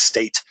 line appearance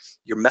state.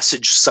 Your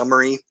message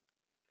summary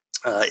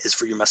is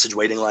for your message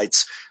waiting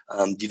lights.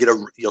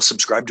 You'll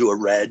subscribe to a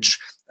reg,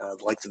 the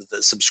length of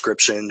the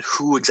subscription.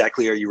 Who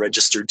exactly are you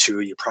registered to?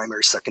 Your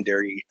primary,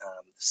 secondary,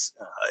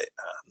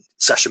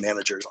 session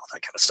managers, all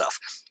that kind of stuff.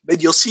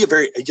 But you'll see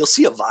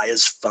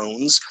Avaya's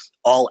phones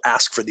all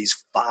ask for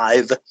these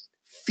 5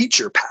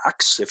 feature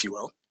packs, if you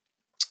will.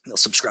 They'll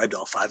subscribe to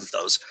all 5 of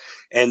those.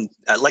 And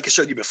like I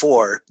showed you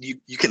before,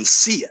 you can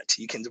see it.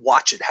 You can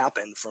watch it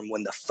happen from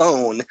when the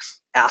phone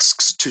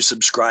asks to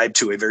subscribe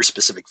to a very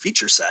specific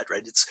feature set,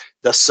 right? It's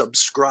the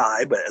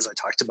subscribe, as I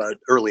talked about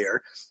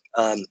earlier.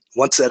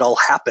 Once that all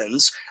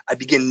happens, I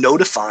begin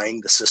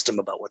notifying the system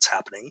about what's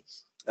happening.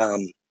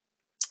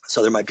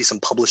 So there might be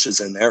some publishes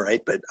in there,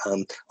 right? But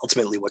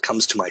ultimately what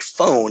comes to my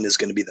phone is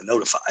going to be the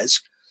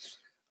notifies.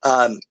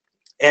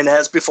 And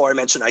as before I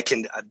mentioned, I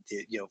can,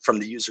 from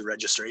the user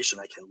registration,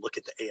 I can look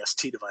at the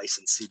AST device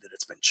and see that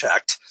it's been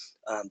checked.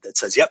 That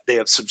says, yep, they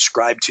have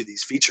subscribed to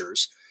these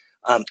features.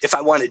 If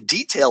I want a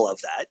detail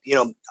of that,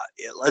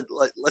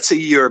 let's say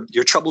you're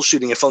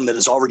troubleshooting a phone that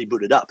is already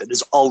booted up. It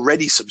is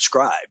already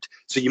subscribed,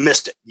 so you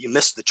missed it. You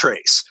missed the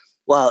trace.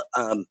 Well,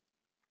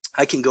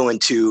 I can go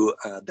into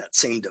that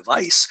same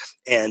device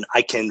and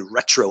I can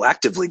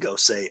retroactively go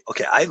say,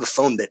 okay, I have a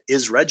phone that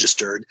is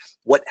registered.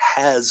 What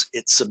has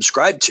it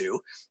subscribed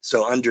to?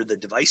 So under the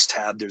device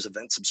tab, there's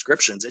event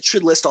subscriptions. It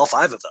should list all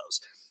 5 of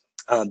those.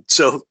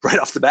 So right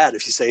off the bat,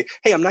 if you say,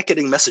 hey, I'm not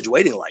getting message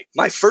waiting light,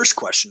 my first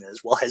question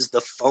is, well, has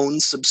the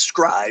phone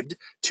subscribed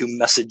to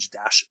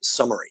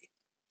message-summary?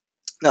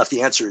 Now, if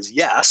the answer is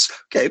yes,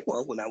 okay,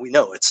 well, now we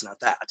know it's not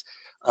that.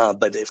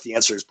 But if the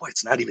answer is, boy,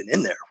 it's not even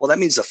in there, well, that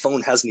means the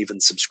phone hasn't even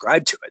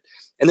subscribed to it.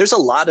 And there's a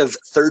lot of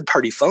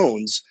third-party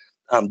phones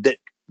that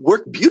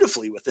work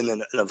beautifully within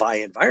an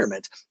Avaya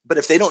environment, but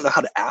if they don't know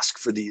how to ask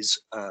for these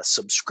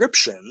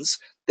subscriptions,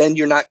 then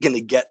you're not going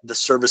to get the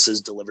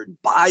services delivered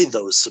by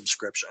those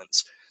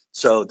subscriptions.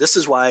 So this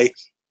is why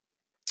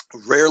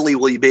rarely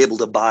will you be able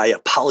to buy a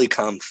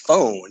Polycom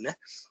phone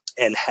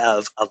and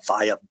have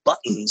Avaya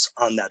buttons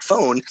on that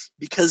phone,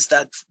 because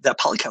that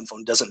Polycom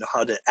phone doesn't know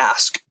how to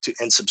ask to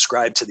and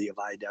subscribe to the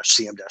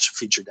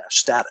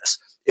Avaya-CM-feature-status.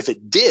 If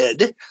it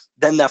did,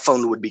 then that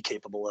phone would be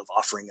capable of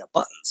offering up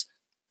buttons.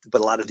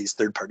 But a lot of these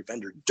third-party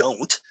vendors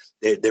don't.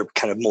 They're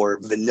kind of more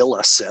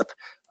vanilla SIP.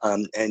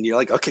 And you're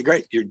like, okay,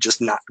 great. You're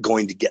just not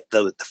going to get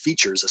the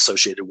features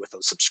associated with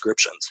those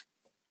subscriptions.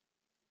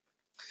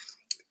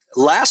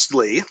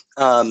 Lastly,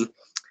 not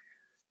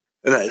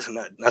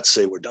to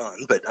say we're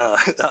done, but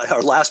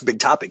our last big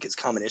topic is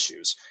common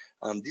issues.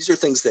 These are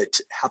things that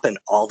happen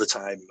all the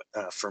time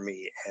for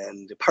me.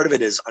 And part of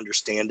it is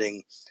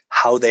understanding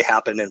how they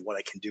happen and what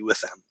I can do with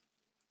them.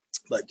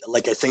 But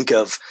like I think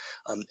of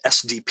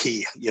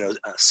SDP,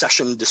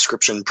 session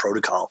description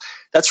protocol,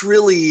 that's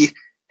really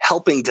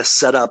helping to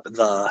set up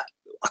I'll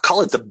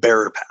call it the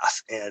bearer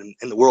path. And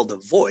in the world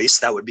of voice,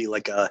 that would be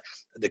like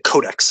the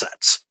codec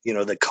sets,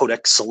 the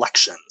codec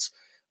selections.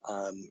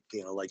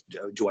 Like,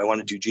 do I want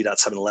to do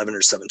G.711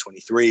 or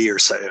 723 or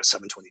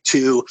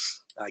 722?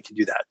 I can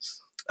do that.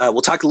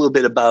 We'll talk a little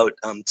bit about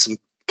some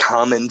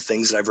common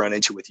things that I've run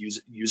into with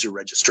user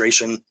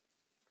registration.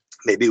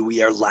 Maybe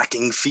we are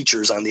lacking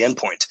features on the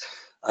endpoint.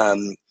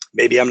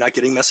 Maybe I'm not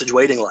getting message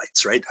waiting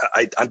lights, right?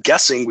 I'm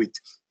guessing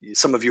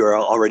some of you are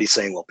already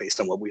saying, well, based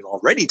on what we've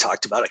already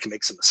talked about, I can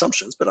make some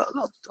assumptions, but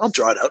I'll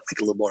draw it out, make it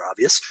a little more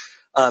obvious.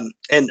 And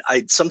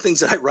some things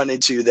that I run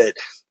into that,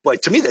 boy,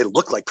 to me, they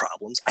look like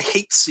problems. I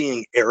hate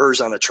seeing errors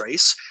on a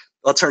trace.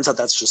 Well, it turns out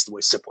that's just the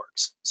way SIP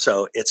works.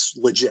 So it's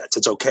legit,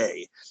 it's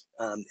okay.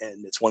 And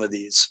it's one of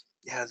these,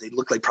 yeah, they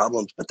look like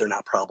problems, but they're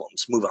not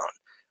problems, move on.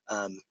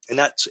 And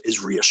that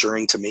is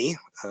reassuring to me,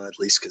 at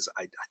least because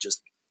I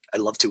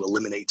love to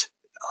eliminate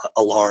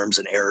alarms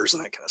and errors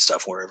and that kind of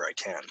stuff wherever I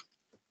can.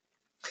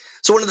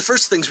 So one of the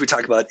first things we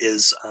talk about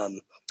is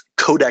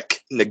codec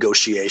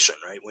negotiation,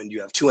 right? When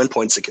you have two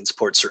endpoints that can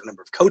support a certain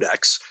number of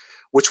codecs,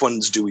 which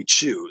ones do we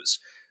choose?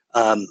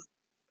 And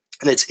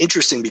it's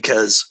interesting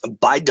because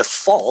by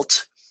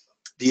default,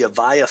 the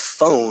Avaya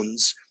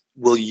phones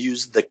will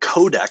use the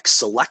codec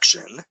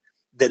selection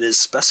that is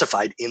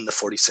specified in the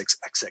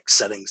 46xx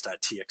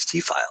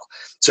settings.txt file.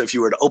 So if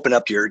you were to open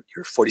up your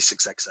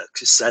 46xx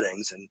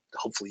settings, and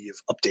hopefully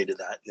you've updated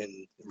that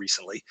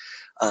recently,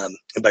 and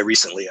by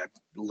recently, I'm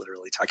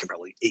literally talking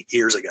probably 8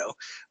 years ago,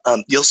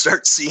 you'll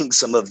start seeing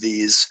some of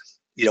these,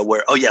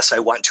 where, oh yes, I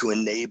want to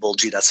enable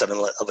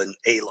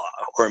G.711A law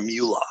or a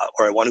mu law,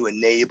 or I want to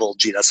enable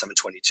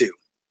G.722.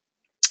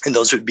 And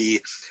those would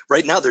be,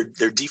 right now, they're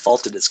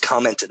defaulted as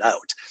commented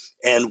out.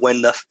 And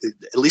when at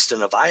least an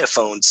Avaya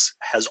phones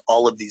has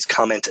all of these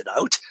commented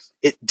out,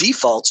 it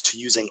defaults to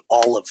using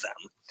all of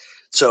them.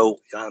 So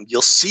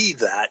you'll see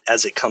that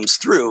as it comes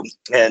through.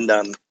 And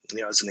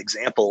as an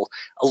example,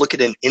 I'll look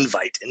at an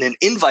invite. And an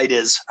invite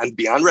is, I'm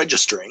beyond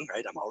registering,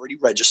 right? I'm already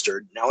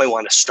registered. Now I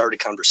want to start a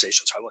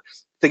conversation. So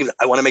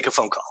I want to make a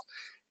phone call.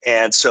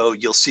 And so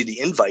you'll see the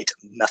invite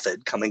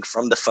method coming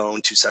from the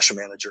phone to session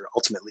manager,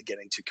 ultimately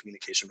getting to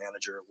communication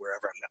manager,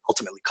 wherever I'm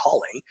ultimately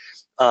calling.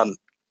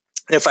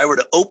 And if I were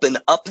to open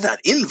up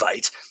that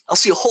invite, I'll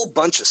see a whole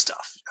bunch of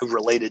stuff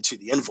related to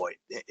the invite.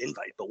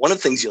 But one of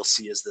the things you'll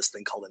see is this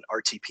thing called an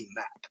RTP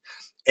map.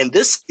 And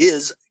this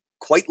is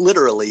quite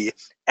literally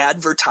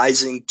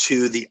advertising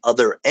to the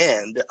other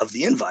end of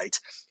the invite,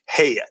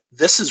 hey,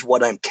 this is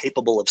what I'm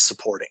capable of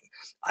supporting.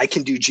 I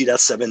can do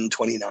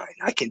G.729.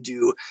 I can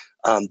do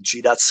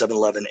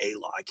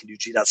G.711A law. I can do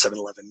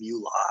G.711 mu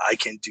law. I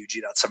can do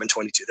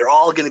G.722. They're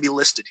all going to be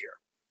listed here.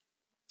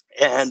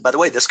 And by the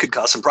way, this could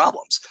cause some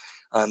problems.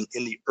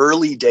 In the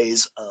early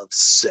days of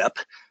SIP,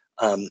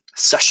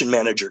 session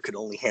manager could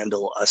only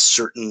handle a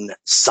certain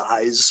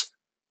size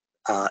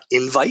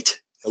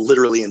invite,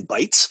 literally in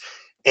bytes.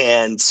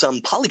 And some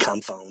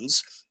Polycom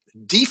phones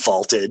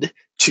defaulted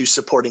to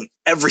supporting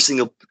every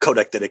single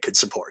codec that it could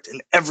support.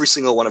 And every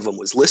single one of them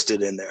was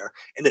listed in there.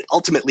 And it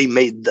ultimately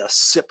made the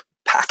SIP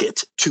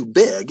packet too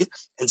big,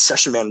 and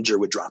session manager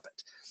would drop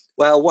it.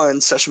 Well,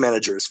 one, session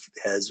manager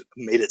has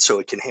made it so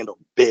it can handle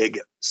big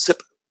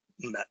SIP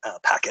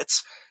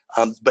packets.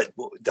 But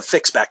the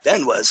fix back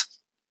then was,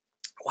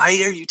 why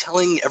are you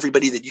telling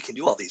everybody that you can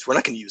do all these? We're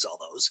not going to use all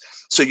those.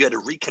 So you had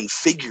to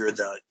reconfigure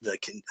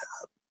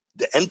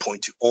the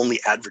endpoint to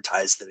only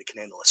advertise that it can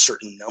handle a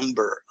certain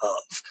number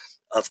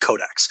of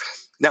codecs.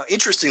 Now,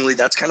 interestingly,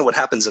 that's kind of what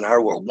happens in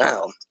our world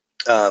now.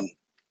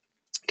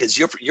 Because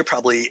you're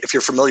probably, if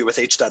you're familiar with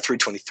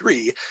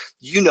H.323,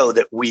 you know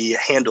that we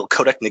handle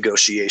codec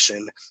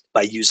negotiation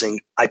by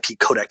using IP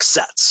codec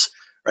sets,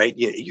 right?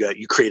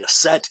 You create a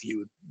set,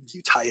 you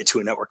tie it to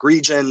a network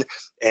region,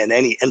 and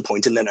any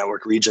endpoint in the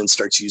network region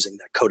starts using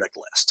that codec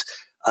list.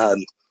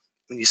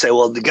 When you say,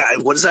 well,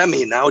 what does that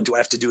mean now? Do I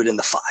have to do it in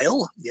the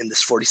file, in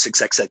this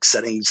 46xx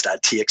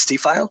settings.txt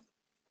file?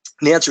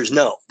 And the answer is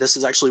no. This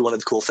is actually one of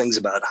the cool things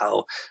about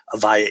how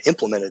Avaya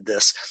implemented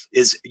this,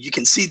 is you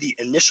can see the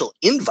initial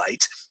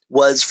invite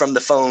was from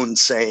the phone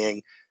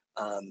saying,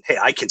 hey,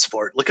 I can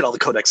support, look at all the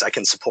codecs I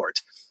can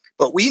support.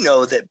 But we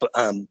know that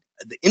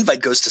the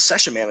invite goes to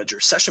session manager.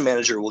 Session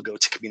manager will go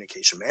to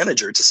communication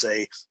manager to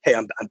say, hey,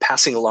 I'm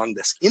passing along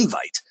this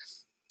invite.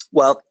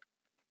 Well,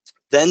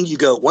 then you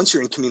go, once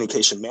you're in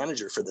communication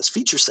manager for this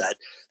feature set,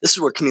 this is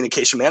where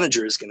communication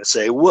manager is going to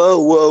say,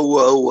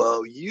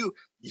 whoa,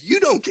 you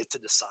don't get to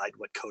decide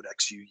what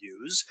codecs you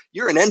use.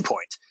 You're an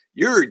endpoint.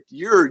 You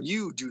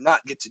do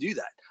not get to do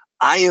that.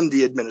 I am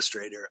the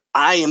administrator.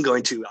 I am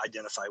going to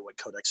identify what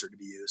codecs are to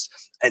be used.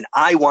 And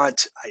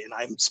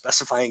I'm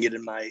specifying it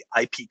in my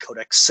IP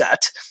codec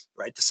set,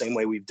 right? The same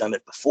way we've done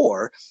it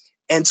before.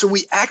 And so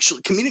we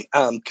actually,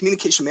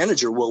 communication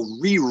manager will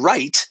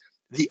rewrite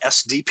the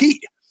SDP.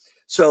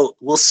 So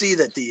we'll see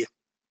that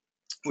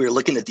we're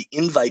looking at the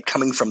invite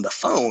coming from the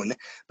phone,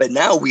 but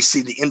now we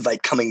see the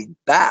invite coming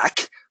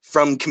back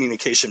from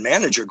communication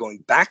manager going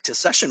back to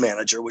session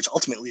manager, which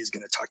ultimately is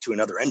going to talk to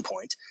another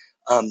endpoint.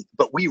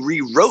 But we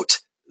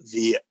rewrote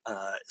the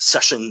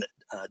session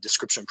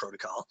description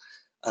protocol,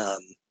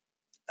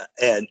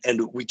 and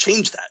we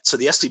changed that. So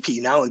the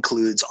SDP now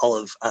includes all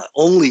of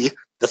only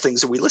the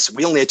things that we listed.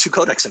 We only had two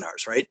codecs in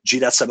ours, right?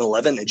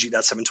 G.711 and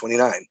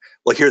G.729.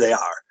 Well, here they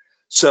are.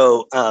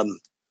 So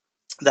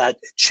that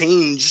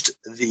changed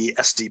the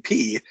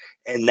SDP,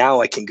 and now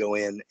I can go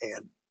in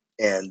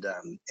and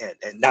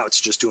now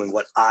it's just doing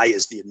what I,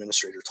 as the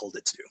administrator, told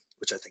it to do,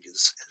 which I think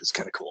is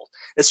kind of cool.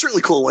 It's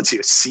certainly cool once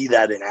you see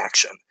that in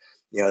action.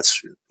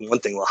 It's one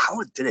thing. Well,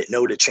 how did it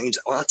know to change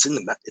that? Well, it's in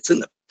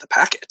the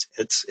packet.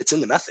 It's in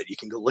the method. You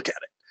can go look at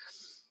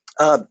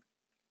it.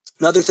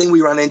 Another thing we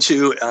run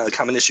into,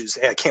 common issues,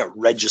 hey, I can't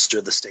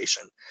register the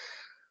station.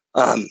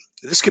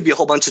 This could be a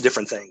whole bunch of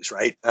different things,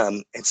 right?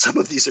 And some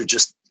of these are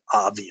just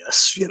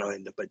obvious,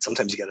 but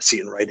sometimes you got to see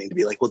it in writing to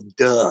be like, well,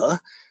 duh.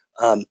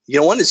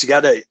 One is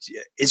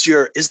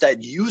is that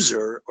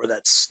user or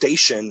that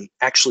station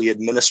actually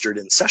administered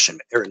in session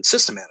or in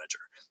System Manager?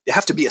 They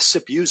have to be a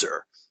SIP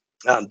user.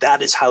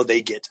 That is how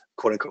they get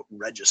quote unquote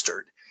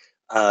registered.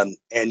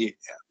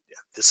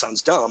 This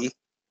sounds dumb,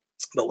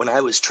 but when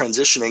I was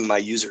transitioning my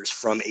users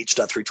from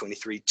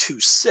H.323 to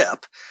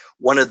SIP,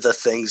 one of the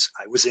things,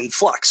 I was in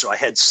flux. So I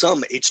had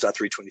some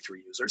H.323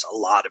 users, a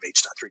lot of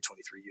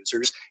H.323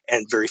 users,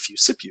 and very few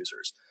SIP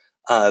users.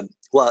 And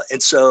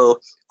so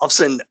all of a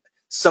sudden,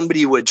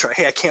 somebody would try,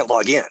 hey, I can't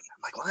log in.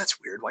 I'm like, well, that's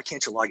weird. Why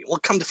can't you log in? Well,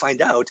 come to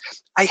find out,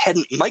 I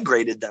hadn't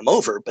migrated them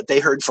over, but they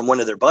heard from one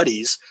of their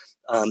buddies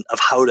of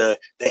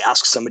they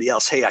asked somebody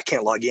else, hey, I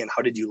can't log in.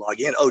 How did you log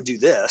in? Oh, do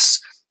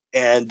this.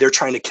 And they're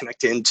trying to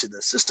connect into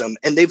the system,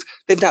 and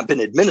they've not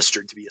been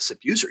administered to be a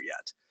SIP user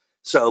yet.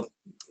 So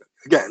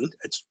again,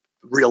 it's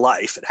real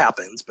life, it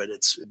happens, but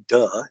it's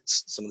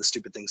some of the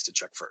stupid things to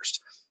check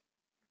first.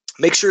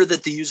 Make sure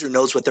that the user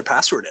knows what their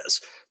password is.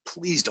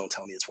 Please don't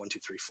tell me it's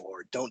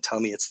 1234. Don't tell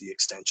me it's the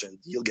extension.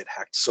 You'll get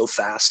hacked so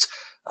fast.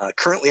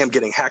 Currently, I'm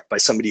getting hacked by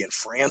somebody in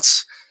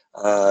France.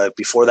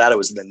 Before that, I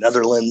was in the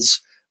Netherlands.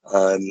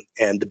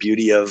 And the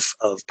beauty of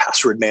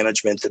password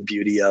management, the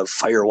beauty of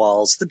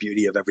firewalls, the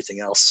beauty of everything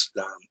else,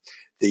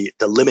 the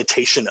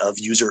limitation of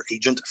user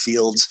agent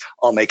fields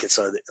all make it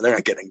so that they're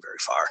not getting very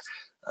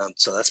far.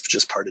 So that's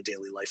just part of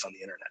daily life on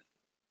the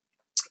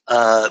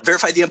internet.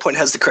 Verify the endpoint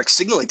has the correct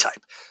signaling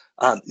type.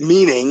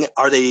 Meaning,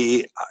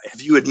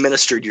 have you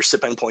administered your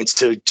SIP endpoints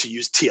to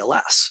use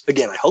TLS?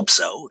 Again, I hope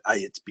so.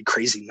 It'd be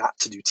crazy not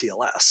to do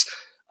TLS.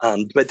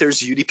 But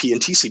there's UDP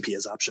and TCP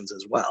as options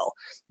as well.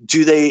 Do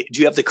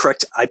you have the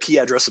correct IP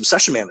address of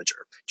Session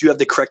Manager? Do you have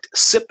the correct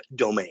SIP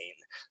domain?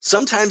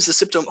 Sometimes the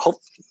SIP domain,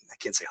 I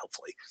can't say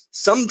hopefully,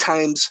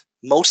 sometimes,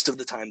 most of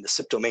the time, the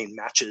SIP domain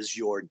matches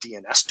your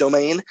DNS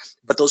domain,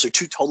 but those are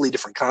two totally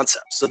different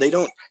concepts. So they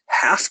don't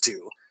have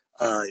to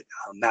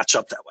match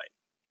up that way.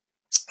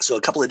 So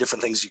a couple of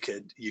different things you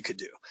could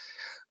do.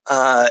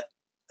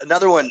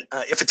 Another one,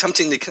 if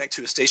attempting to connect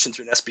to a station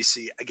through an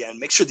SBC, again,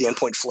 make sure the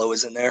endpoint flow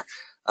is in there.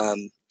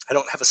 I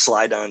don't have a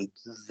slide on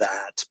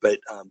that, but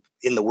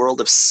in the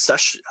world of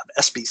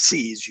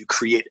SBCs, you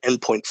create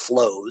endpoint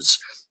flows,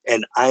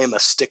 and I am a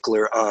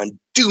stickler on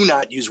do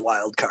not use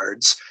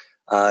wildcards,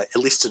 at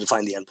least to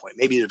define the endpoint.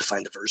 Maybe to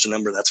define the version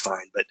number, that's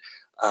fine, but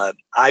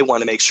I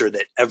want to make sure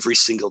that every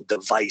single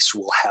device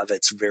will have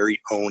its very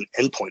own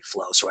endpoint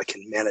flow so I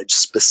can manage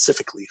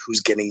specifically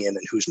who's getting in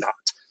and who's not.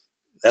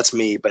 That's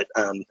me, but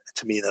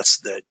to me,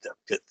 that's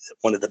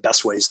one of the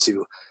best ways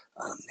to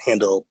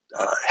handle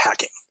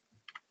hacking.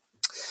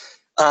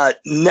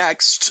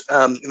 Next,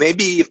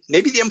 maybe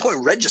the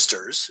endpoint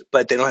registers,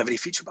 but they don't have any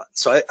feature buttons.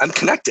 So I'm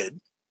connected,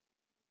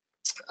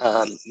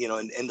 and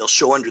they'll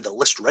show under the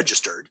list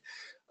registered.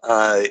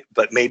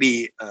 But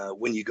maybe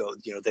when you go,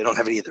 they don't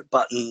have any of their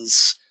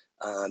buttons.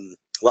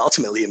 Well,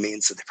 ultimately, it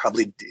means that they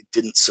probably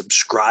didn't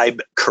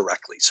subscribe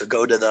correctly. So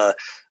go to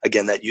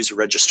that user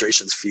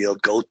registrations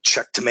field, go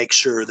check to make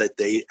sure that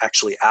they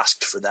actually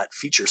asked for that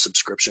feature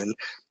subscription.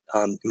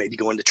 Maybe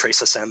go into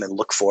TraceSM and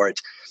look for it.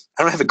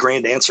 I don't have a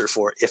grand answer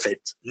for if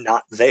it's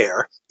not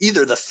there.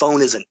 Either the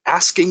phone isn't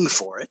asking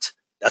for it.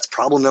 That's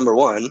problem number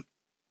one.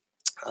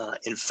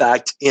 In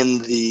fact,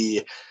 in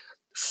the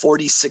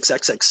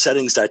 46xx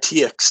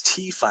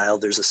settings.txt file,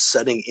 there's a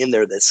setting in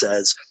there that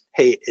says,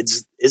 hey,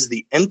 is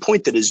the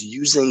endpoint that is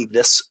using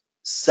this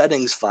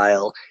settings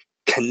file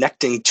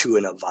connecting to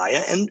an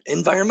Avaya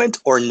environment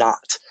or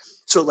not?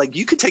 So like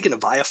you could take an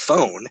Avaya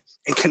phone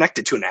and connect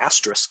it to an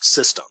Asterisk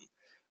system.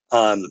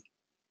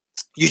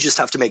 You just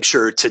have to make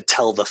sure to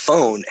tell the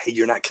phone, hey,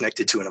 you're not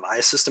connected to an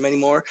Avaya system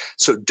anymore,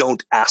 so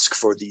don't ask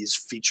for these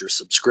feature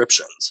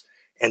subscriptions.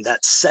 And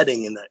that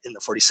setting in the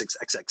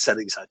 46xx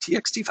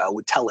settings.txt file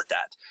would tell it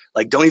that.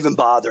 Like, don't even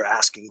bother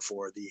asking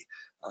for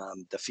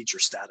the feature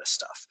status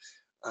stuff.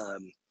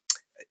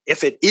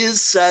 If it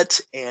is set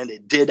and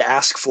it did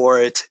ask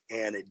for it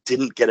and it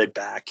didn't get it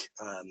back,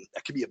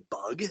 that could be a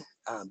bug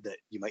that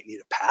you might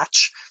need a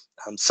patch.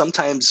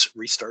 Sometimes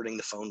restarting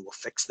the phone will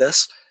fix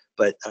this.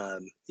 But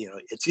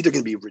it's either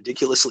going to be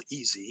ridiculously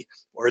easy,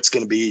 or it's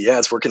going to be, yeah,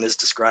 it's working as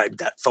described.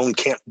 That phone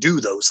can't do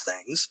those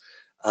things,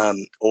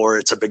 or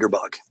it's a bigger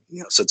bug.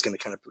 So it's going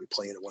to kind of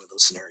play into one of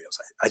those scenarios,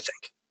 I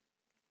think.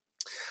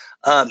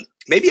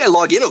 Maybe I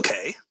log in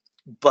okay,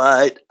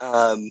 but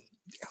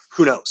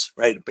who knows,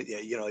 right? But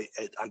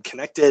I'm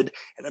connected,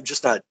 and I'm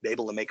just not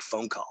able to make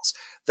phone calls.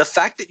 The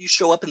fact that you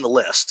show up in the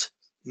list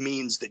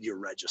means that you're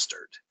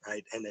registered,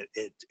 right? And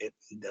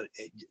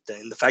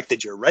the fact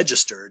that you're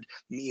registered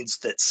means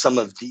that some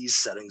of these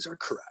settings are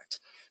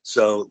correct.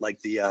 So like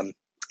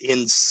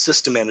in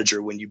System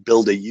Manager, when you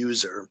build a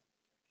user,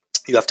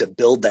 you have to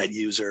build that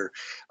user,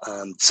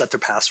 set their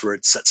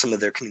password, set some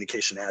of their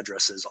communication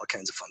addresses, all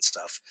kinds of fun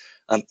stuff.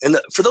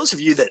 For those of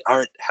you that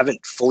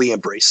haven't fully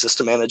embraced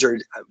System Manager,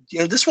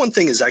 this one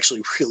thing is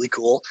actually really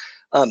cool.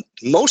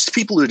 Most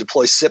people who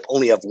deploy SIP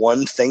only have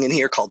one thing in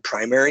here called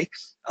primary.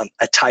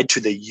 tied to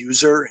the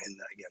user. And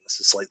again, this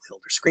is a slightly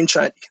older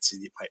screenshot. You can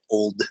see my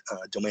old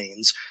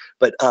domains,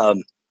 but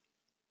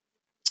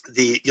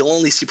you'll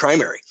only see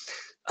primary.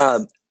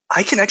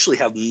 I can actually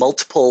have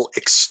multiple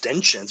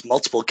extensions,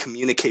 multiple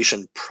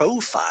communication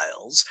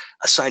profiles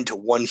assigned to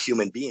one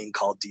human being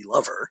called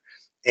dlover.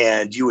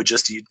 And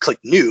you'd click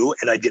new,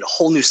 and I'd get a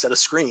whole new set of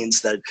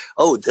screens that,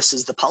 oh, this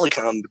is the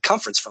Polycom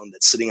conference phone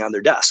that's sitting on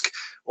their desk.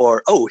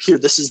 Or, oh, here,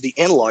 this is the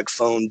analog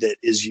phone that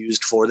is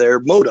used for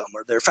their modem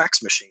or their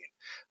fax machine.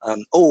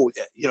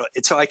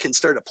 It's how I can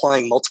start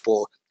applying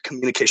multiple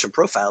communication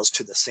profiles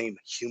to the same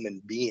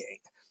human being,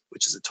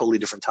 which is a totally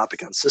different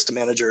topic on System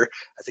Manager.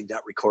 I think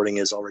that recording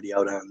is already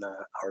out on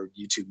our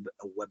YouTube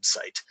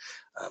website.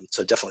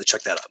 So definitely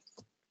check that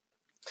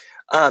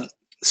out.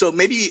 So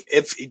maybe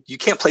if you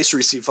can't place or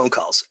receive phone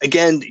calls,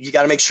 again, you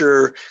got to make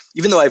sure,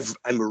 even though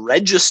I'm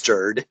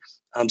registered,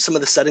 some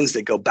of the settings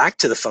that go back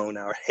to the phone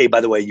are, hey,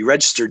 by the way, you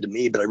registered to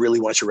me, but I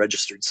really want you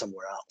registered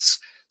somewhere else.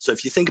 So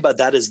if you think about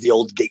that as the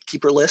old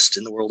gatekeeper list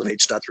in the world of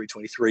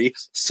H.323,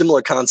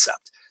 similar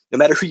concept. No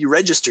matter who you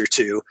register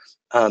to,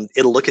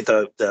 it'll look at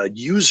the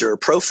user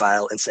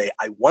profile and say,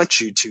 I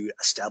want you to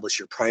establish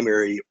your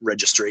primary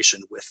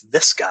registration with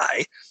this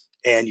guy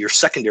and your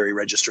secondary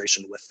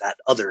registration with that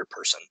other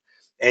person.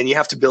 And you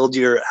have to build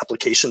your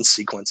application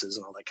sequences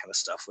and all that kind of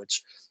stuff,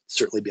 which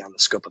certainly beyond the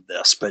scope of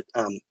this. But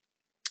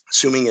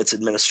assuming it's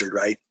administered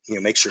right,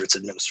 make sure it's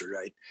administered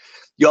right.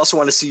 You also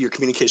want to see your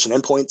communication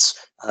endpoints.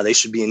 They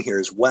should be in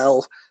here as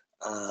well.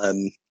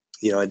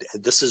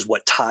 This is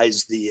what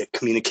ties the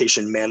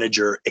communication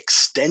manager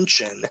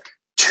extension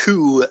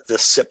to the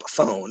SIP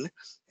phone.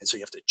 And so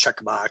you have to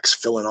check a box,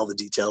 fill in all the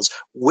details,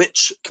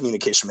 which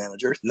communication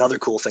manager. Another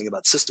cool thing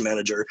about System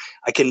Manager,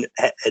 I can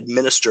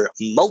administer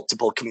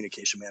multiple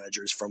communication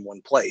managers from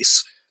one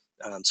place.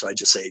 So I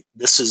just say,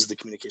 this is the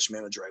communication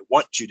manager I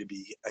want you to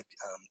be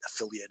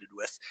affiliated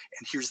with.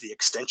 And here's the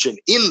extension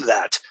in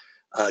that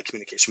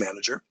communication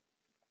manager.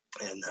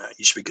 And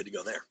you should be good to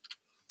go there.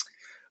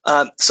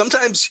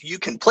 Sometimes you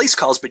can place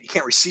calls, but you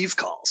can't receive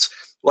calls.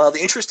 Well,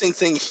 the interesting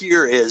thing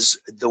here is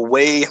the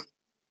way,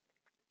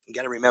 you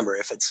got to remember,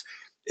 if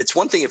it's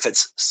one thing if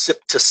it's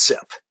SIP to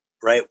SIP,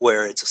 right,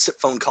 where it's a SIP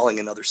phone calling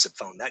another SIP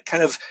phone. That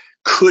kind of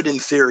could, in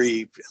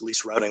theory, at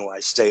least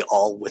routing-wise, stay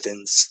all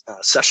within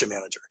Session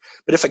Manager.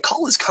 But if a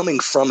call is coming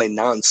from a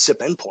non-SIP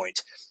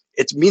endpoint,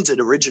 it means it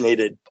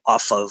originated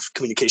off of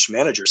Communication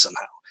Manager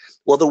somehow.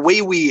 Well, the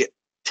way we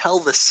tell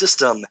the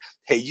system,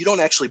 hey, you don't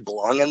actually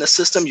belong on the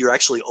system, you're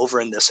actually over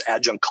in this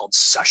adjunct called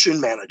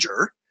Session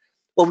Manager.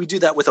 Well, we do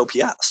that with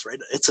OPS, right?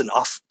 It's an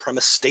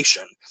off-premise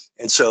station.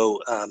 And so,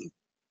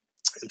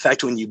 in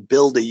fact, when you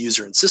build a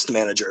user in System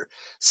Manager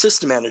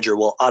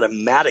will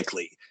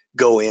automatically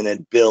go in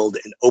and build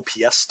an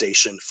OPS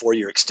station for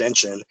your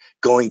extension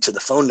going to the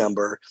phone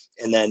number,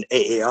 and then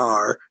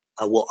AAR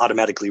will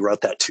automatically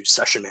route that to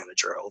Session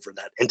Manager over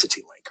that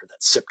entity link or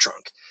that SIP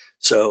trunk.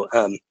 So,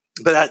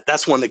 but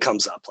that's one that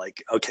comes up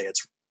like, okay,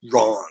 it's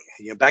wrong.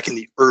 Back in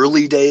the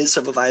early days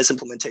of Avaya's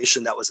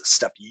implementation, that was a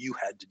step you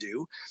had to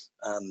do.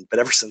 But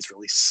ever since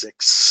release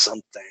 6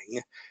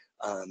 something,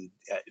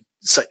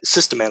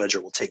 System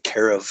Manager will take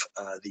care of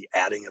the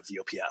adding of the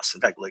OPS.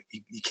 In fact, like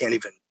you can't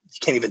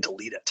even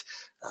delete it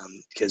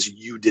because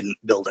you didn't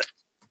build it.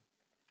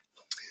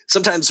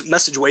 Sometimes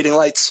message waiting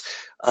lights.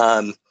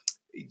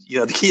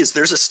 The key is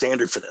there's a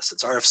standard for this.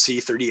 It's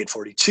RFC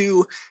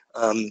 3842.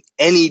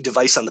 Any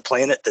device on the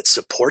planet that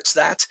supports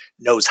that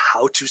knows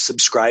how to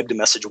subscribe to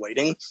message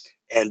waiting.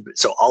 And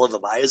so all of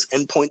Avaya's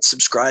endpoints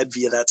subscribe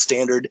via that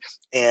standard,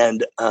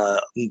 and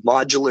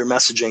modular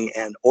messaging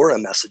and Aura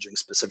messaging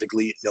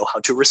specifically know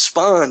how to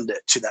respond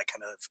to that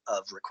kind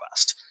of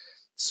request.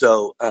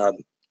 So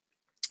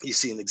you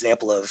see an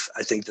example of,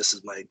 I think this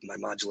is my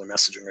modular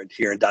messaging right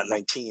here in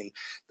 .19.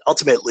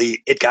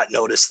 Ultimately, it got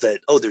noticed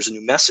that, oh, there's a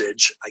new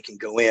message. I can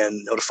go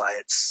in, notify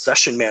it.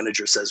 Session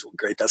Manager says, well,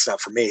 great, that's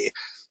not for me.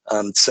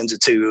 Sends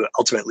it to,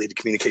 ultimately, the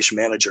Communication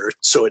Manager.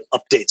 So it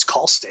updates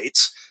call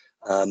states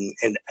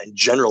and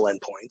general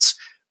endpoints.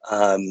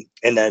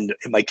 And then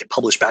it might get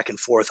published back and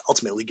forth,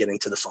 ultimately getting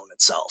to the phone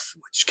itself,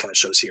 which kind of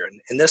shows here. And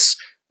in this,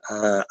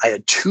 I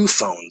had 2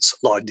 phones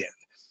logged in.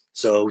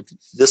 So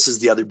this is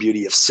the other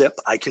beauty of SIP.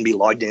 I can be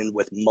logged in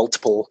with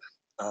multiple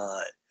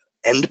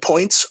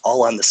endpoints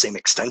all on the same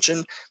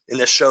extension. And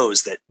this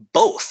shows that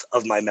both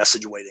of my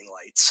message waiting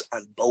lights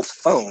on both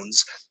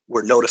phones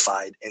were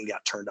notified and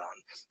got turned on.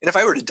 And if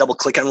I were to double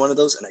click on one of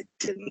those, and I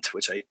didn't,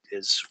 which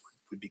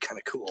would be kind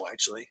of cool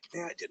actually.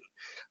 Yeah, I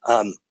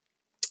didn't.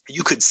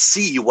 You could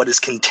see what is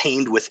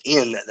contained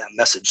within that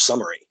message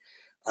summary.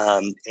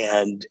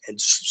 And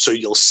so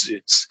you'll see,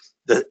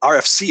 the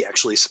RFC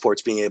actually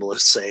supports being able to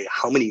say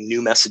how many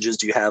new messages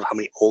do you have, how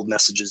many old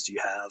messages do you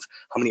have,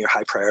 how many are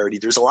high priority.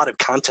 There's a lot of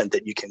content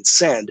that you can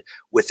send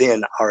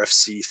within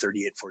RFC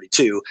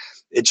 3842.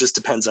 It just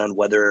depends on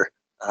whether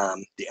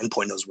the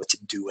endpoint knows what to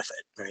do with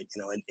it, right?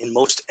 In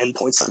most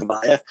endpoints on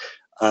Avaya,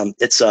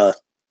 it's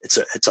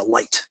a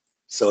light.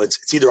 So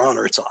it's either on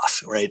or it's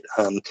off, right?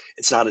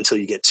 It's not until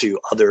you get to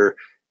other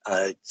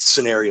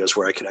scenarios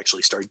where I could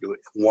actually start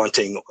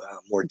wanting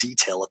more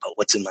detail about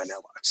what's in my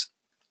mailbox.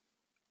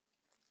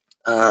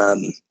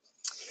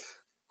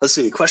 Let's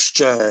see,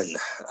 question.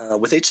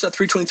 With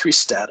H.323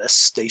 status,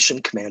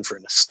 station command for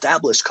an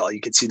established call,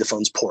 you can see the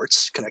phone's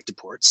ports, connected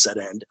ports, set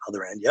end,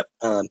 other end, yep.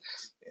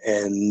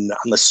 And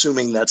I'm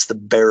assuming that's the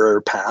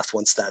bearer path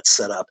once that's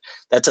set up.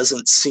 That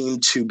doesn't seem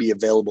to be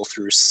available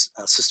through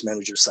System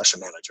Manager, Session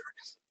Manager.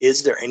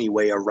 Is there any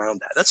way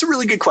around that? That's a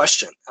really good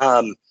question.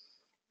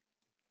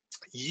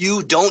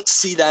 You don't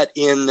see that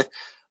in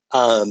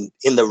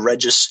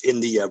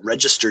the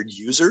registered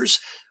users.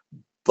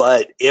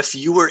 But if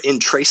you were in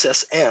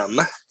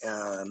TraceSM,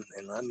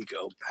 and let me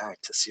go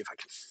back to see if I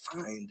can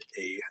find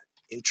a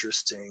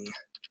interesting,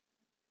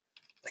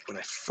 like when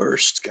I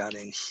first got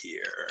in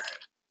here.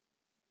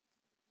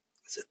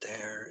 Is it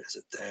there? Is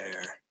it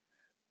there?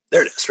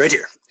 There it is, right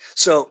here.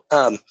 So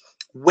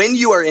when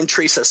you are in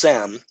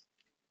TraceSM,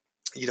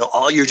 you know,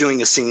 all you're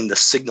doing is seeing the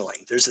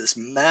signaling. There's this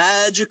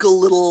magical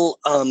little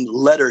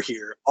letter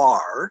here,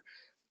 R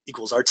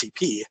equals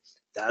RTP.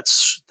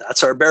 That's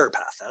our bearer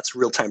path. That's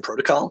real-time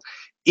protocol.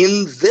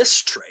 In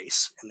this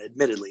trace, and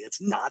admittedly,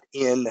 it's not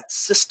in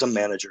System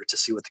Manager to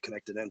see what the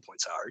connected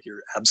endpoints are.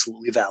 You're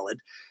absolutely valid.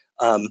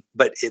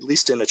 But at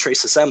least in a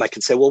TraceSM, I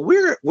can say, well,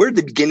 we're at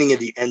the beginning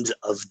and the end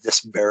of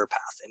this bearer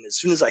path. And as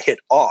soon as I hit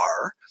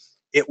R,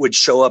 it would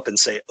show up and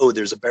say, oh,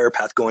 there's a bearer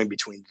path going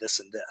between this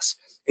and this.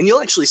 And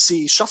you'll actually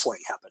see shuffling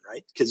happen,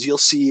 right? Because you'll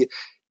see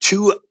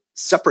two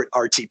separate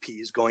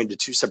RTPs going to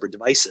two separate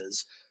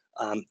devices.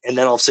 And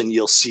then all of a sudden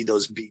you'll see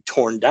those be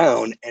torn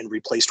down and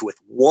replaced with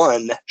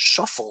one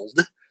shuffled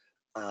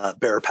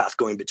bearer path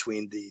going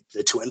between the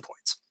two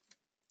endpoints.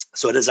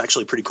 So it is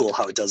actually pretty cool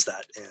how it does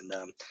that. And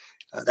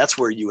that's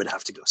where you would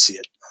have to go see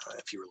it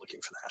if you were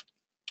looking for that.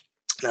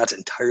 Not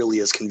entirely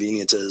as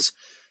convenient as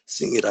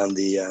seeing it on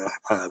the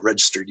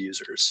registered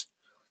users.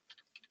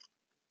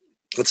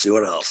 Let's see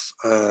what else.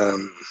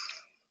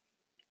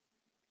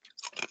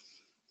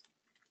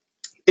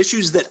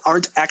 Issues that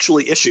aren't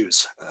actually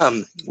issues.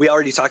 We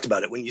already talked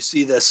about it. When you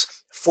see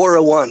this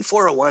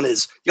 401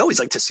 is, you always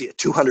like to see a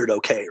 200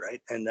 okay,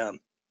 right? And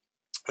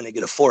when I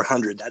get a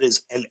 400, that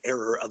is an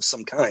error of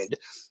some kind,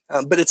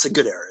 but it's a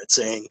good error. It's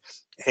saying,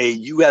 hey,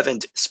 you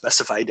haven't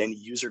specified any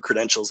user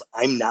credentials.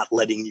 I'm not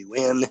letting you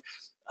in.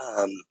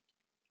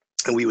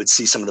 And we would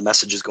see some of the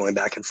messages going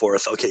back and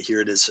forth. Okay, here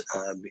it is,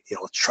 you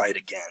know, let's try it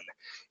again.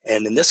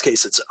 And in this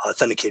case, it's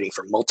authenticating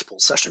for multiple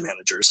session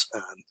managers.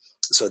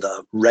 So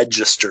the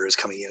register is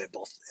coming in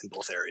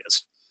both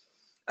areas.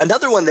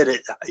 Another one that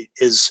it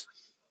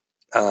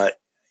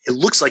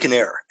looks like an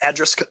error,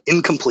 address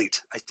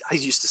incomplete. I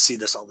used to see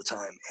this all the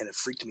time, and it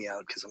freaked me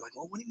out because I'm like,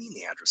 well, what do you mean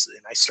the address?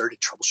 And I started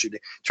troubleshooting.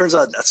 Turns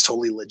out that's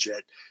totally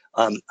legit.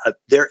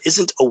 There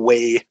isn't a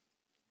way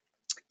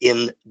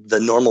in the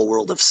normal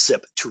world of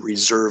SIP to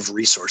reserve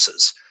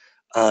resources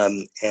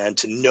and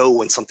to know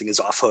when something is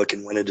off hook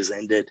and when it is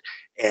ended.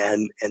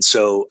 And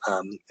so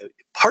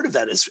part of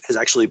that has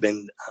actually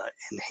been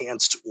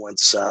enhanced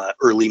once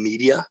early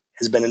media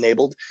has been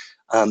enabled.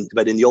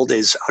 But in the old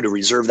days, how to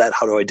reserve that,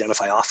 how to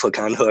identify off hook,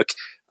 on hook,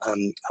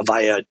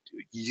 Avaya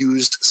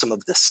used some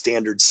of the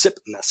standard SIP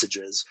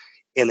messages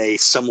in a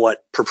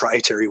somewhat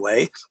proprietary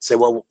way. Say,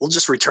 well, we'll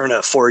just return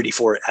a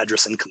 484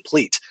 address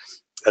incomplete.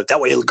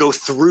 That way it'll go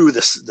through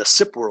the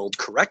SIP world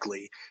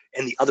correctly,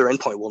 and the other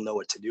endpoint will know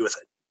what to do with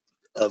it.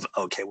 Of,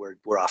 okay,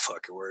 we're off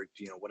hook, or we're,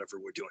 you know, whatever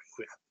we're doing.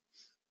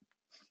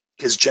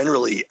 Because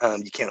generally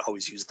you can't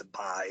always use the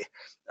by,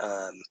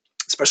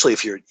 especially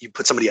if you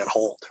put somebody on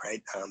hold,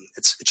 right?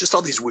 It's just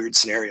all these weird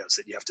scenarios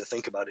that you have to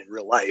think about in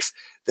real life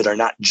that are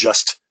not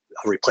just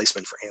a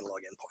replacement for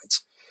analog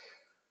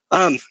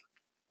endpoints.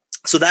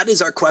 So that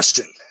is our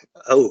question.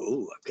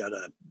 Oh, I've got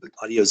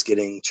audio's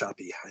getting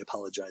choppy. I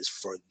apologize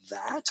for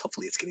that.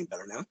 Hopefully it's getting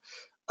better now.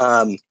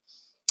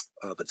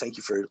 But thank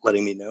you for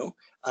letting me know.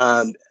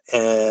 I've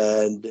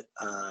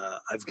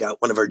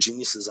got one of our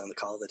geniuses on the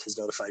call that has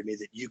notified me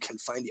that you can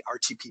find the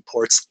RTP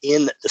ports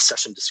in the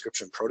session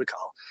description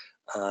protocol,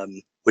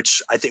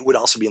 which I think would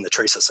also be in the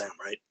TraceSM,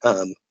 right?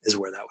 Is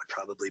where that would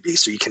probably be.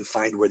 So you can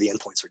find where the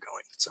endpoints are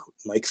going. So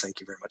Mike, thank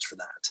you very much for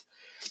that.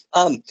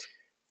 I'm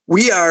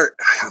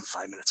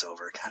 5 minutes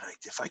over. God,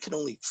 if I could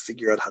only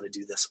figure out how to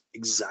do this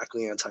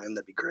exactly on time,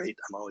 that'd be great.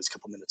 I'm always a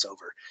couple minutes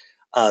over.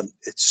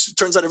 It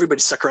turns out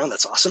everybody stuck around.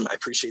 That's awesome. I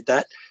appreciate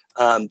that.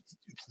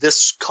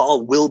 This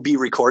call will be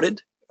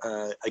recorded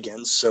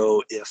again.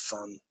 So if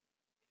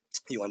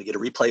you want to get a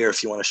replay or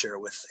if you want to share it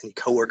with any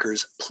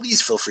coworkers,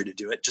 please feel free to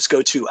do it. Just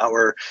go to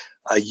our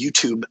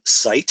YouTube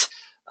site.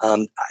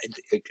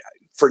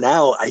 For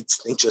now, I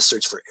think just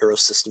search for Aero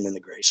System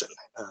Integration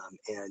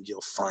and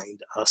you'll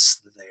find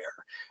us there.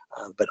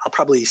 But I'll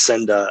probably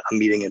send a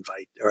meeting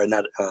invite or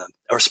not a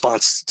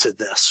response to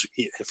this,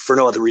 if for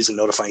no other reason,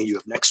 notifying you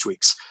of next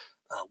week's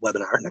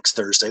webinar next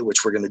Thursday,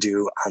 which we're going to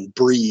do on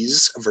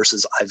Breeze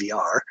versus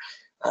IVR.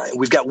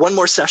 We've got one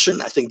more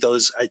session. I think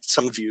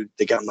some of you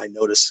that got my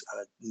notice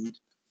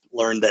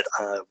learned that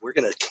we're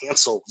going to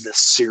cancel this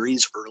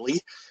series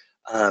early,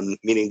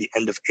 meaning the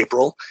end of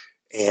April.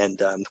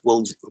 And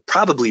we'll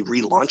probably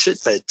relaunch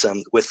it, but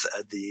with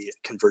the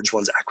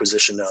ConvergeOne's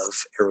acquisition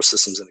of Aero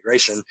Systems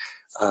Integration,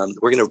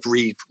 we're going to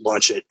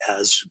relaunch it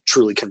as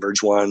truly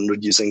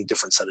ConvergeOne, using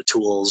different set of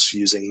tools,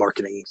 using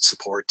marketing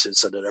support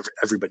so that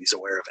everybody's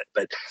aware of it.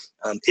 But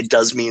it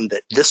does mean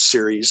that this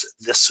series,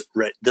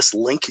 this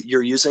link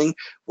you're using,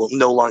 will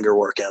no longer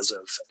work as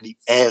of the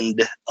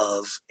end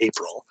of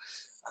April.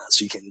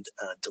 So you can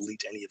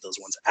delete any of those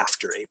ones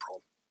after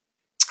April.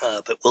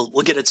 But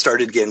we'll get it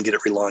started again, get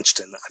it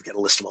relaunched, and I've got a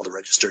list of all the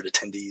registered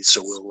attendees,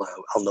 so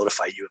I'll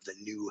notify you of the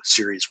new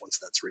series once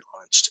that's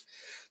relaunched.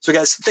 So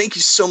guys, thank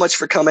you so much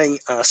for coming.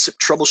 SIP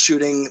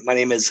Troubleshooting, my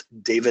name is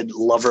David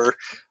Lover.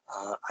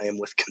 I am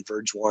with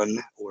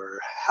ConvergeOne. We're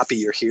happy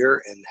you're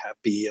here and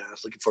happy,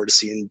 looking forward to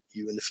seeing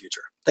you in the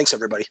future. Thanks,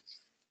 everybody.